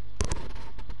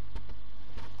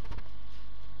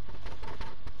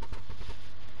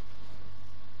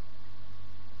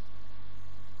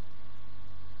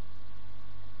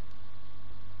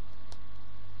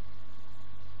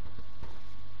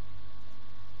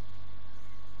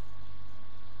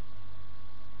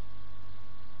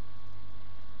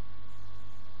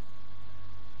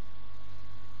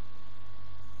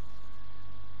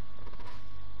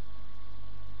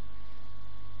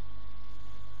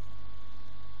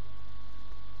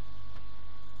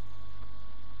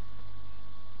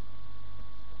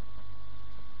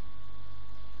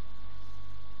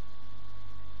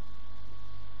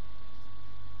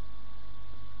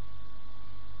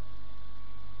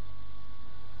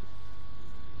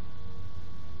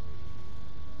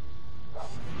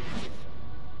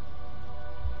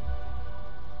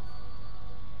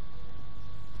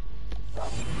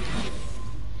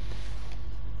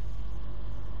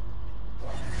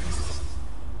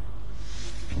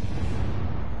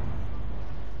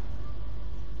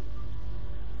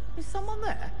 someone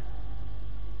there?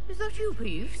 Is that you,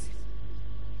 Peeves?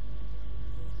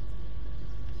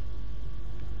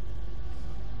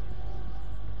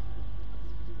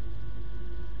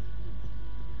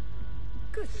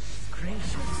 Goodness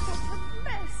gracious, what a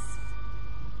mess!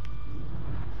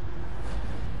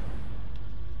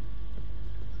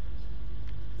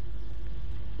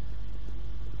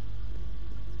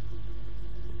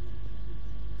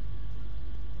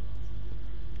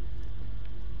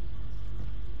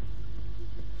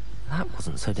 That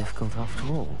wasn't so difficult after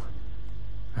all.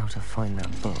 Now to find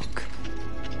that book.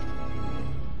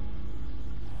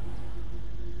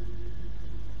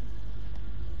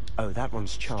 Oh, that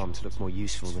one's charmed to look more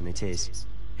useful than it is.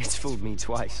 It's fooled me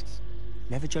twice.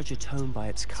 Never judge a tome by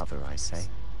its cover, I say.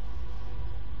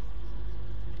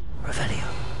 Revelio.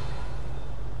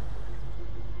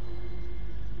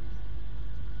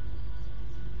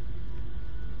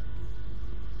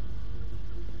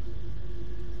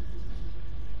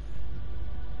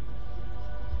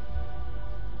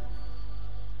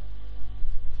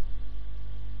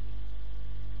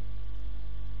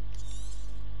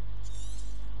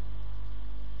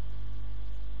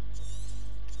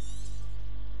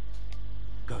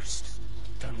 Ghost,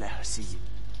 don't let her see you.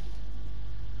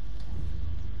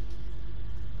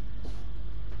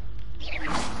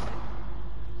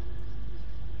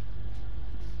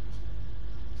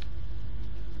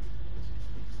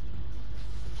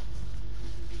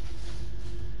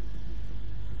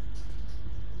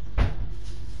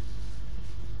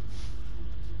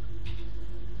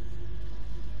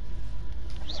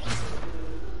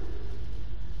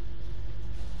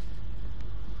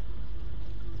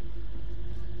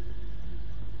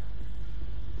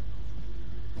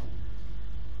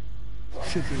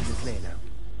 Should be in the clear now.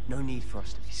 No need for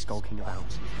us to be skulking about.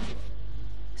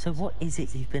 So what is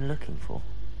it you've been looking for?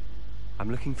 I'm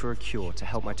looking for a cure to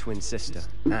help my twin sister,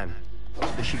 Anne,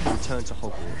 so she can return to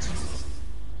Hogwarts.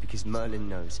 Because Merlin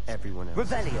knows everyone else.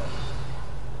 Revelio!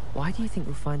 Why do you think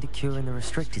we'll find a cure in the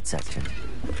restricted section?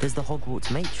 Does the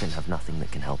Hogwarts matron have nothing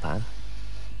that can help Anne?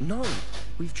 No!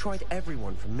 We've tried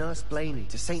everyone from Nurse Blaney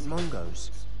to St. Mungo's.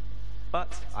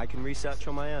 But I can research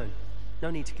on my own. No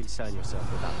need to concern yourself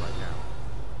with that right now.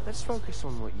 Let's focus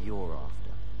on what you're after.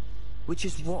 Which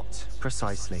is what,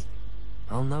 precisely?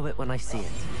 I'll know it when I see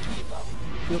it.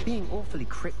 You're being awfully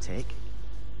cryptic.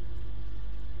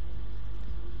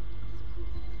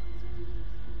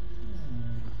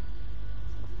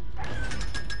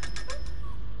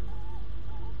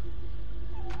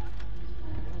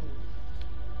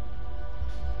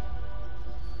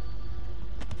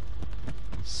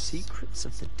 Secrets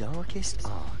of the darkest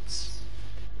arts.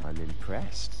 I'm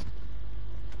impressed.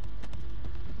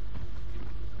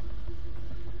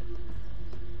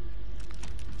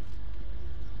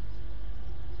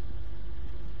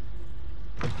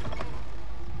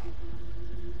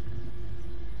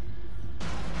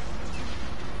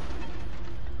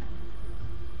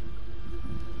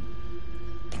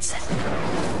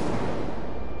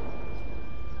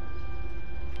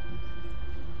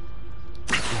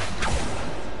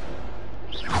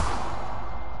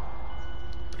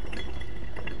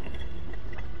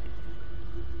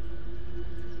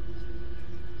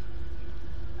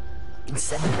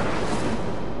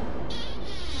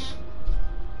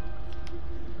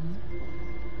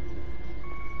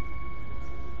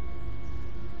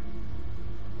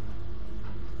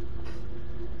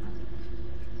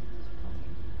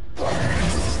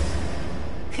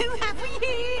 Who have we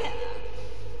here?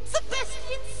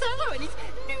 Sebastian Sallow and his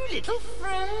new little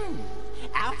friend.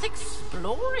 Out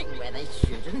exploring where they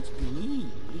shouldn't be.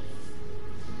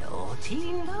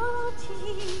 Naughty,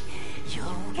 naughty,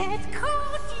 you'll get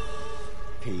caught.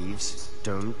 Peeves,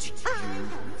 don't you... I'm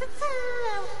going to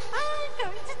tell, I'm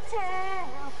going to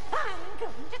tell, I'm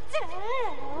going to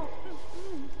tell.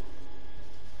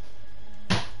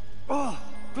 Oh,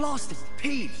 blasted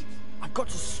Peeves! I've got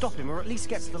to stop him, or at least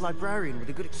get to the librarian with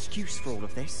a good excuse for all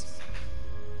of this.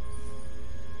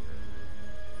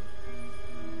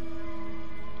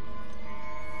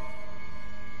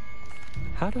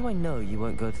 How do I know you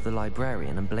won't go to the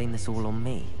librarian and blame this all on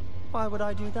me? Why would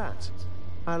I do that?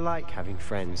 I like having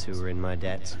friends who are in my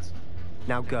debt.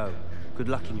 Now go. Good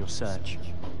luck in your search.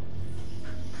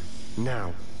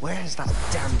 Now, where's that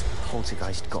damned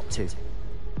poltergeist got to?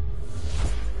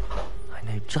 I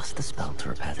know just the spell to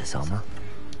repair this armor.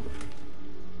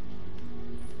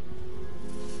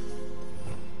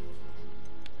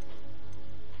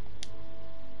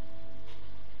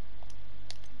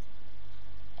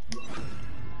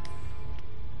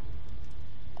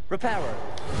 Repairer!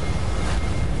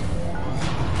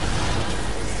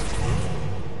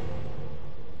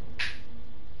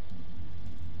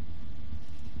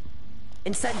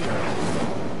 Incendio!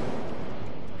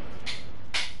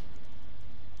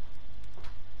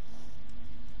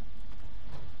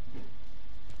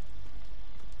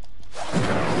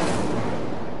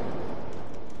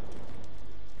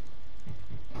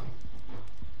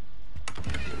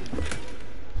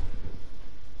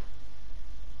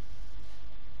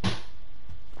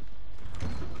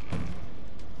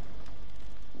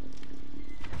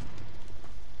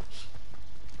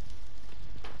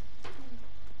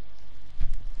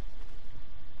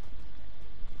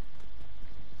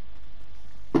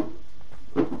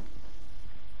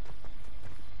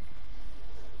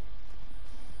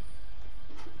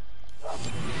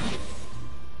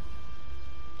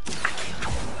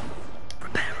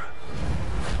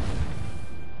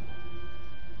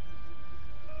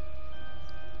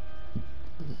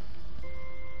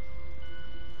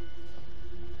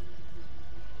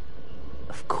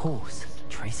 Of course,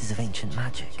 traces of ancient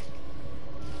magic.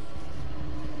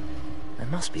 There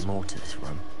must be more to this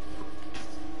room.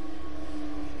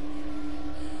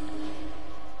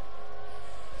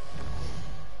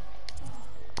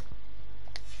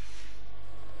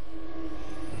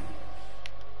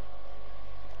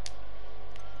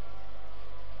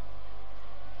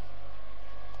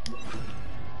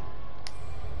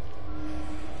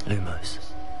 Lumos.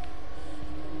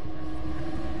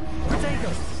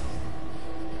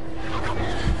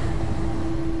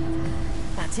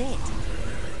 That's it.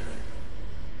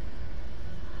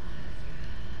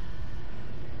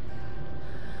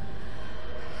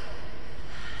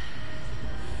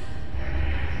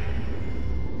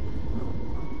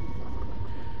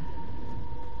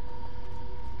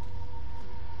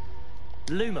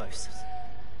 Lumos.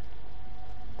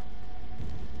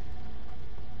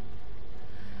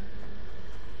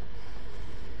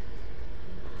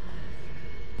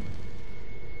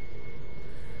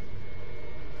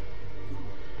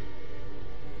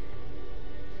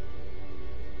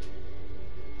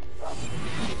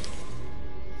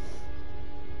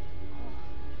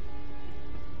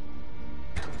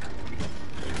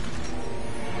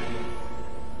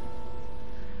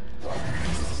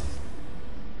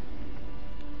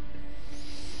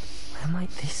 Where might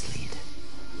this lead?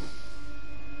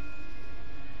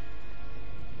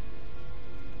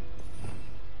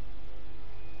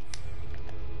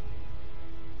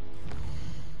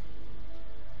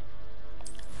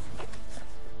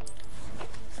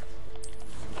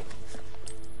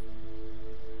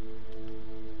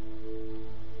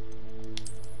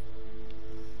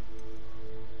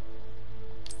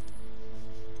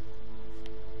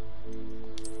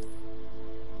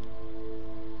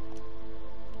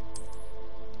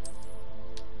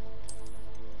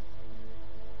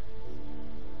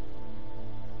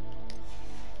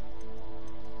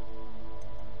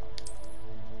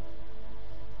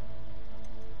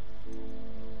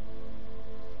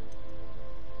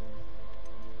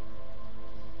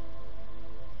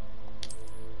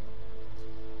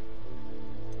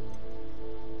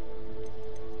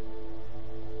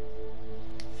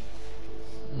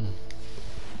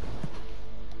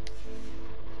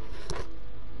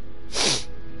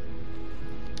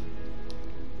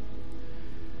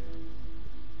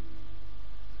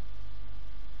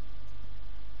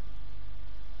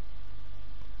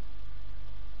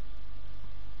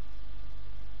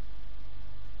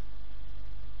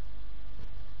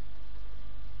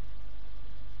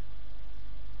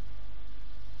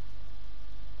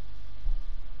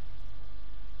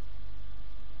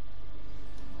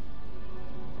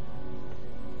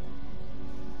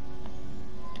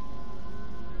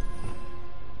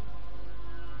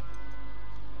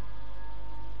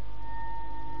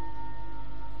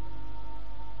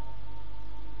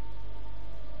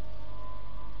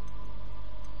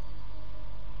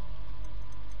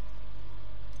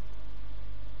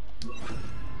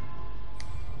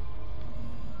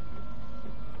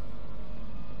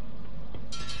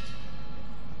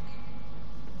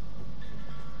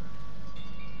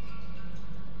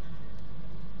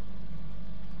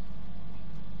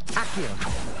 Accio.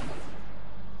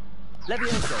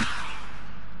 Levioso.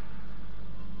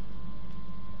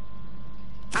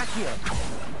 Accio.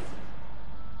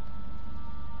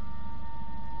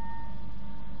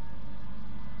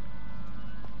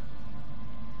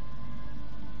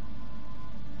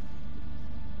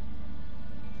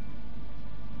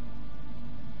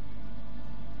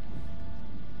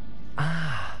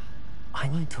 Ah, I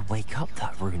need to wake up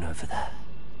that rune over there.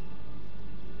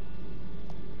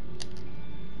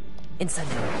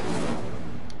 Incendio.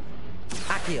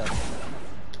 Accio.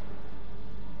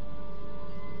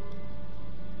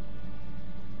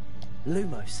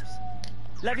 Lumos.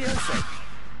 Levioso.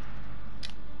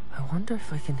 I wonder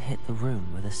if I can hit the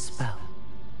room with a spell.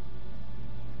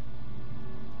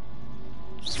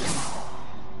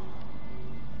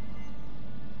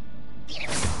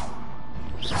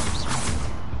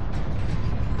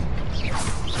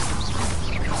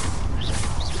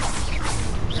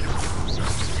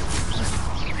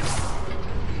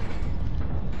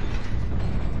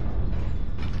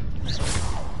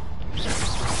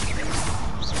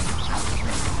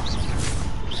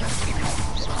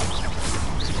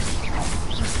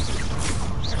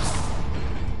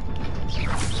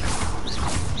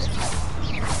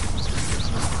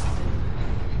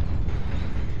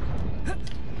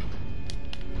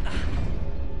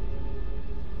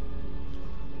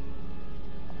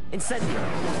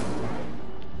 Incendio!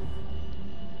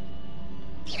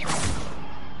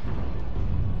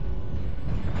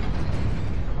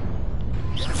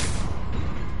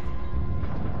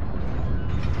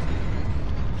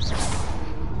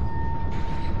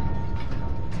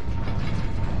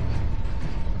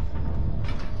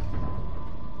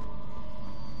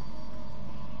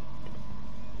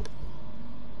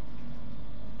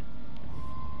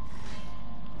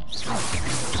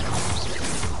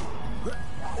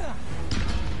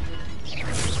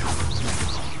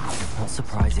 Not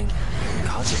surprising.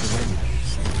 Cards at the ready.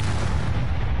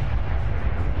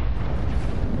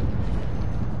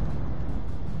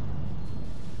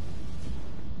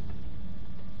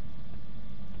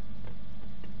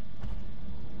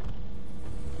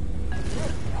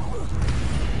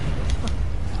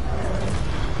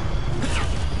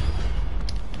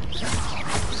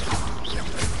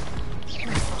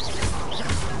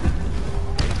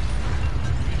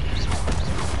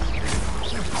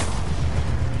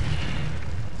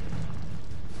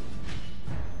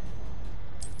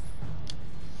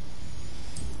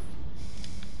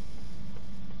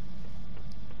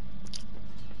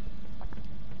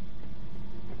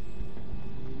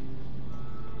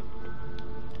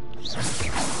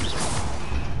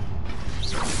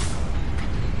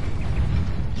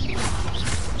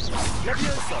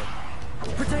 Levioso!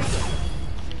 Potato!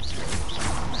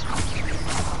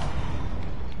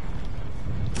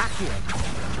 Accio!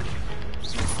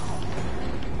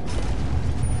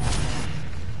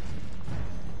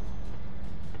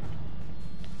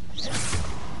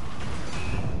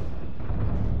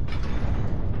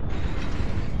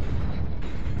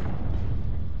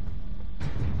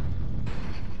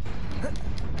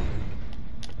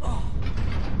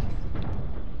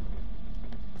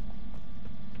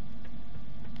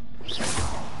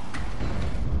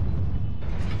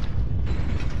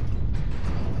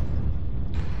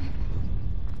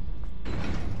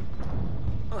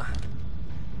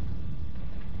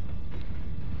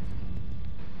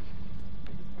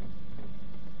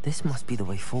 This must be the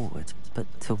way forward, but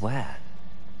to where?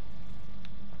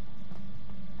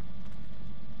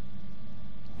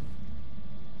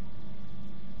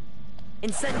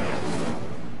 Incendio!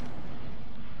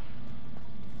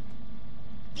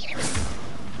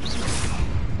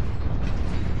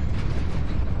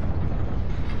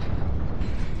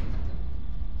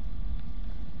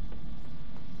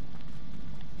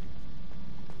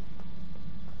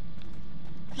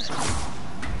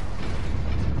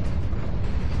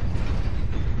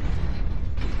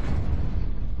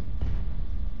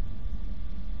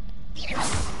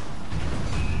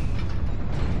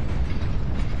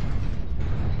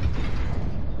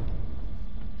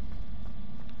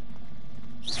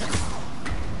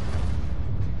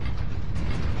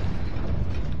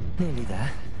 Nearly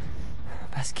there.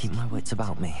 Best keep my wits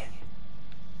about me.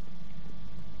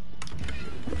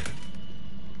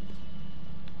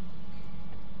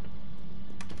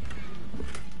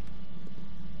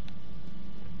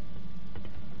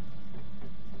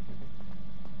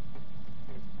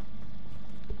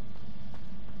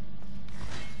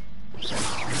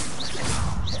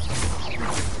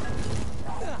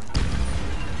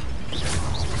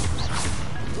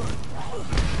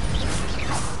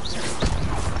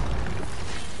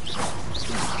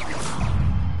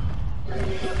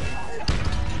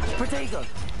 Protego!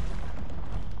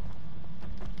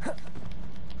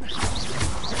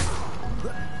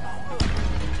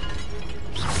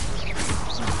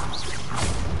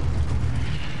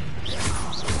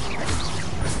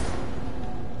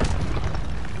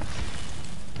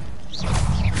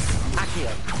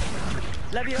 Accio!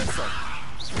 Levioso!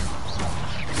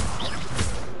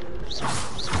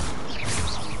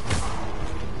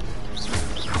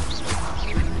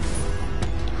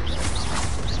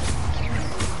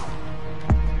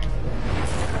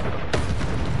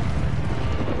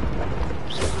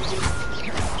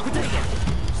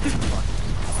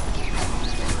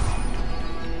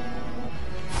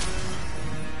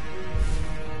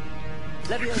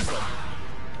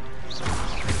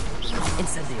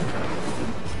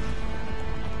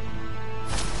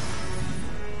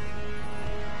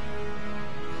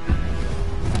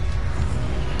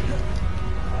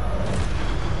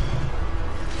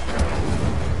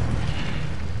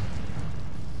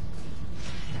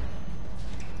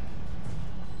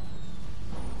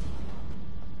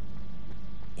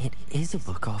 It is a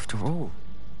book after all.